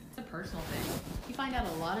 it's a personal thing. You find out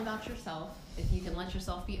a lot about yourself if you can let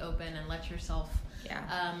yourself be open and let yourself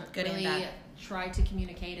good and really bad. try to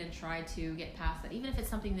communicate and try to get past that. Even if it's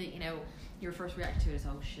something that, you know, your first reaction to is,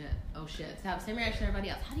 oh shit. To have the same reaction as everybody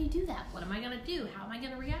else. How do you do that? What am I going to do? How am I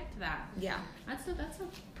going to react to that? Yeah. That's a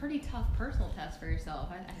pretty tough personal test for yourself.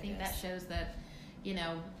 I think that shows that, you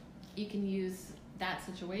know, you can use that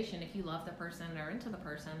situation if you love the person or into the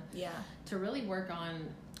person to really work on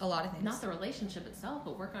a lot of things. Not the relationship itself,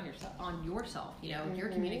 but work on yourself, you know, your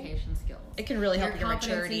communication skills. It can really help your confidence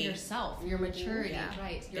maturity. in yourself, your maturity,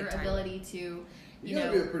 right? Your Big time. ability to, You know,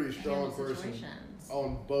 gotta be a pretty strong handle person situations.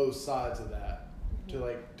 on both sides of that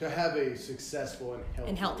to have a successful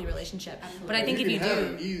and healthy relationship. Absolutely. But I think if you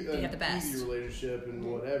do, you have the best. Easy relationship and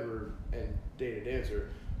whatever, and date a dancer.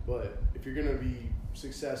 But if you're gonna be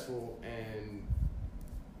successful and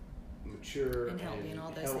mature And healthy and all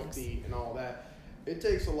those healthy things. and all that, it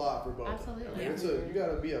takes a lot for both. Absolutely. I mean, you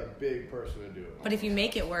gotta be a big person to do it. But if you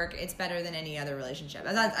make it work, it's better than any other relationship.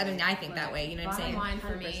 I mean, I think that way. You know what I'm saying? Bottom line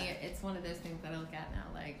for me, 100%. it's one of those things that I look at now.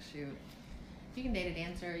 Like, shoot, if you can date a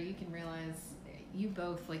dancer, you can realize you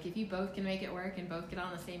both, like, if you both can make it work and both get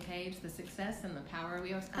on the same page, the success and the power,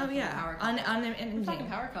 we always call it power couple. We're talking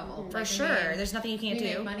power couple. For Like, sure. I mean, There's nothing you can't we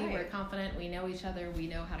do. make money, Right. we're confident, we know each other, we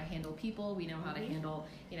know how to handle people, we know how to handle,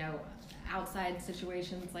 you know, outside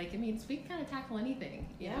situations. Like, I mean, we can kind of tackle anything.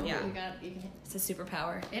 You know? Yeah. You can, It's a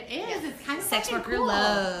superpower. it is. It's kind of Sex fucking worker cool.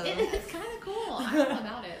 love. It's kind of cool. I'm all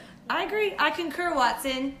about it. I agree. I concur,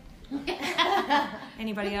 Watson.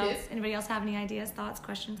 Anybody else? Anybody else have any ideas, thoughts,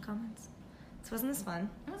 questions, comments? Wasn't this fun?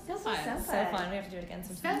 That was so fun. So fun. We have to do it again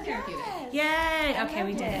sometime. That's therapeutic. Yay! Okay,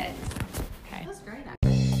 we did it. Okay. That was great.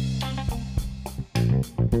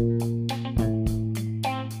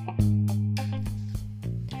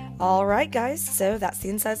 All right, guys, so that's the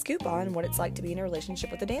inside scoop on what it's like to be in a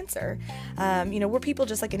relationship with a dancer. You know, we're people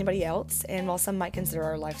just like anybody else, and while some might consider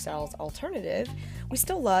our lifestyles alternative, we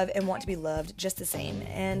still love and want to be loved just the same,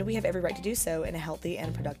 and we have every right to do so in a healthy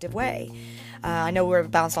and productive way. I know we're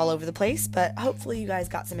bounced all over the place, but hopefully you guys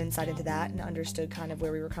got some insight into that and understood kind of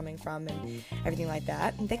where we were coming from and everything like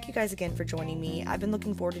that. And thank you guys again for joining me. I've been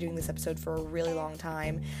looking forward to doing this episode for a really long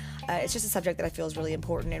time. It's just a subject that I feel is really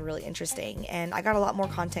important and really interesting, and I got a lot more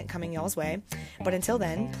content coming y'all's way. But until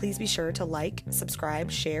then, please be sure to like,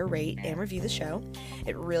 subscribe, share, rate, and review the show.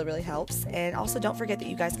 It really, really helps. And also don't forget that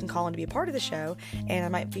you guys can call in to be a part of the show, and I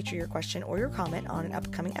might feature your question or your comment on an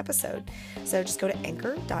upcoming episode. So just go to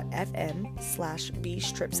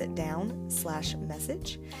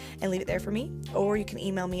anchor.fm/bstripsitdown/message and leave it there for me. Or you can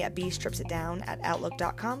email me at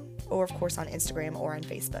bstripsitdown@outlook.com, or of course on Instagram or on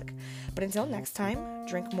Facebook. But until next time,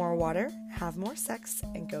 drink more water, have more sex,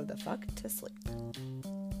 and go the fuck to sleep.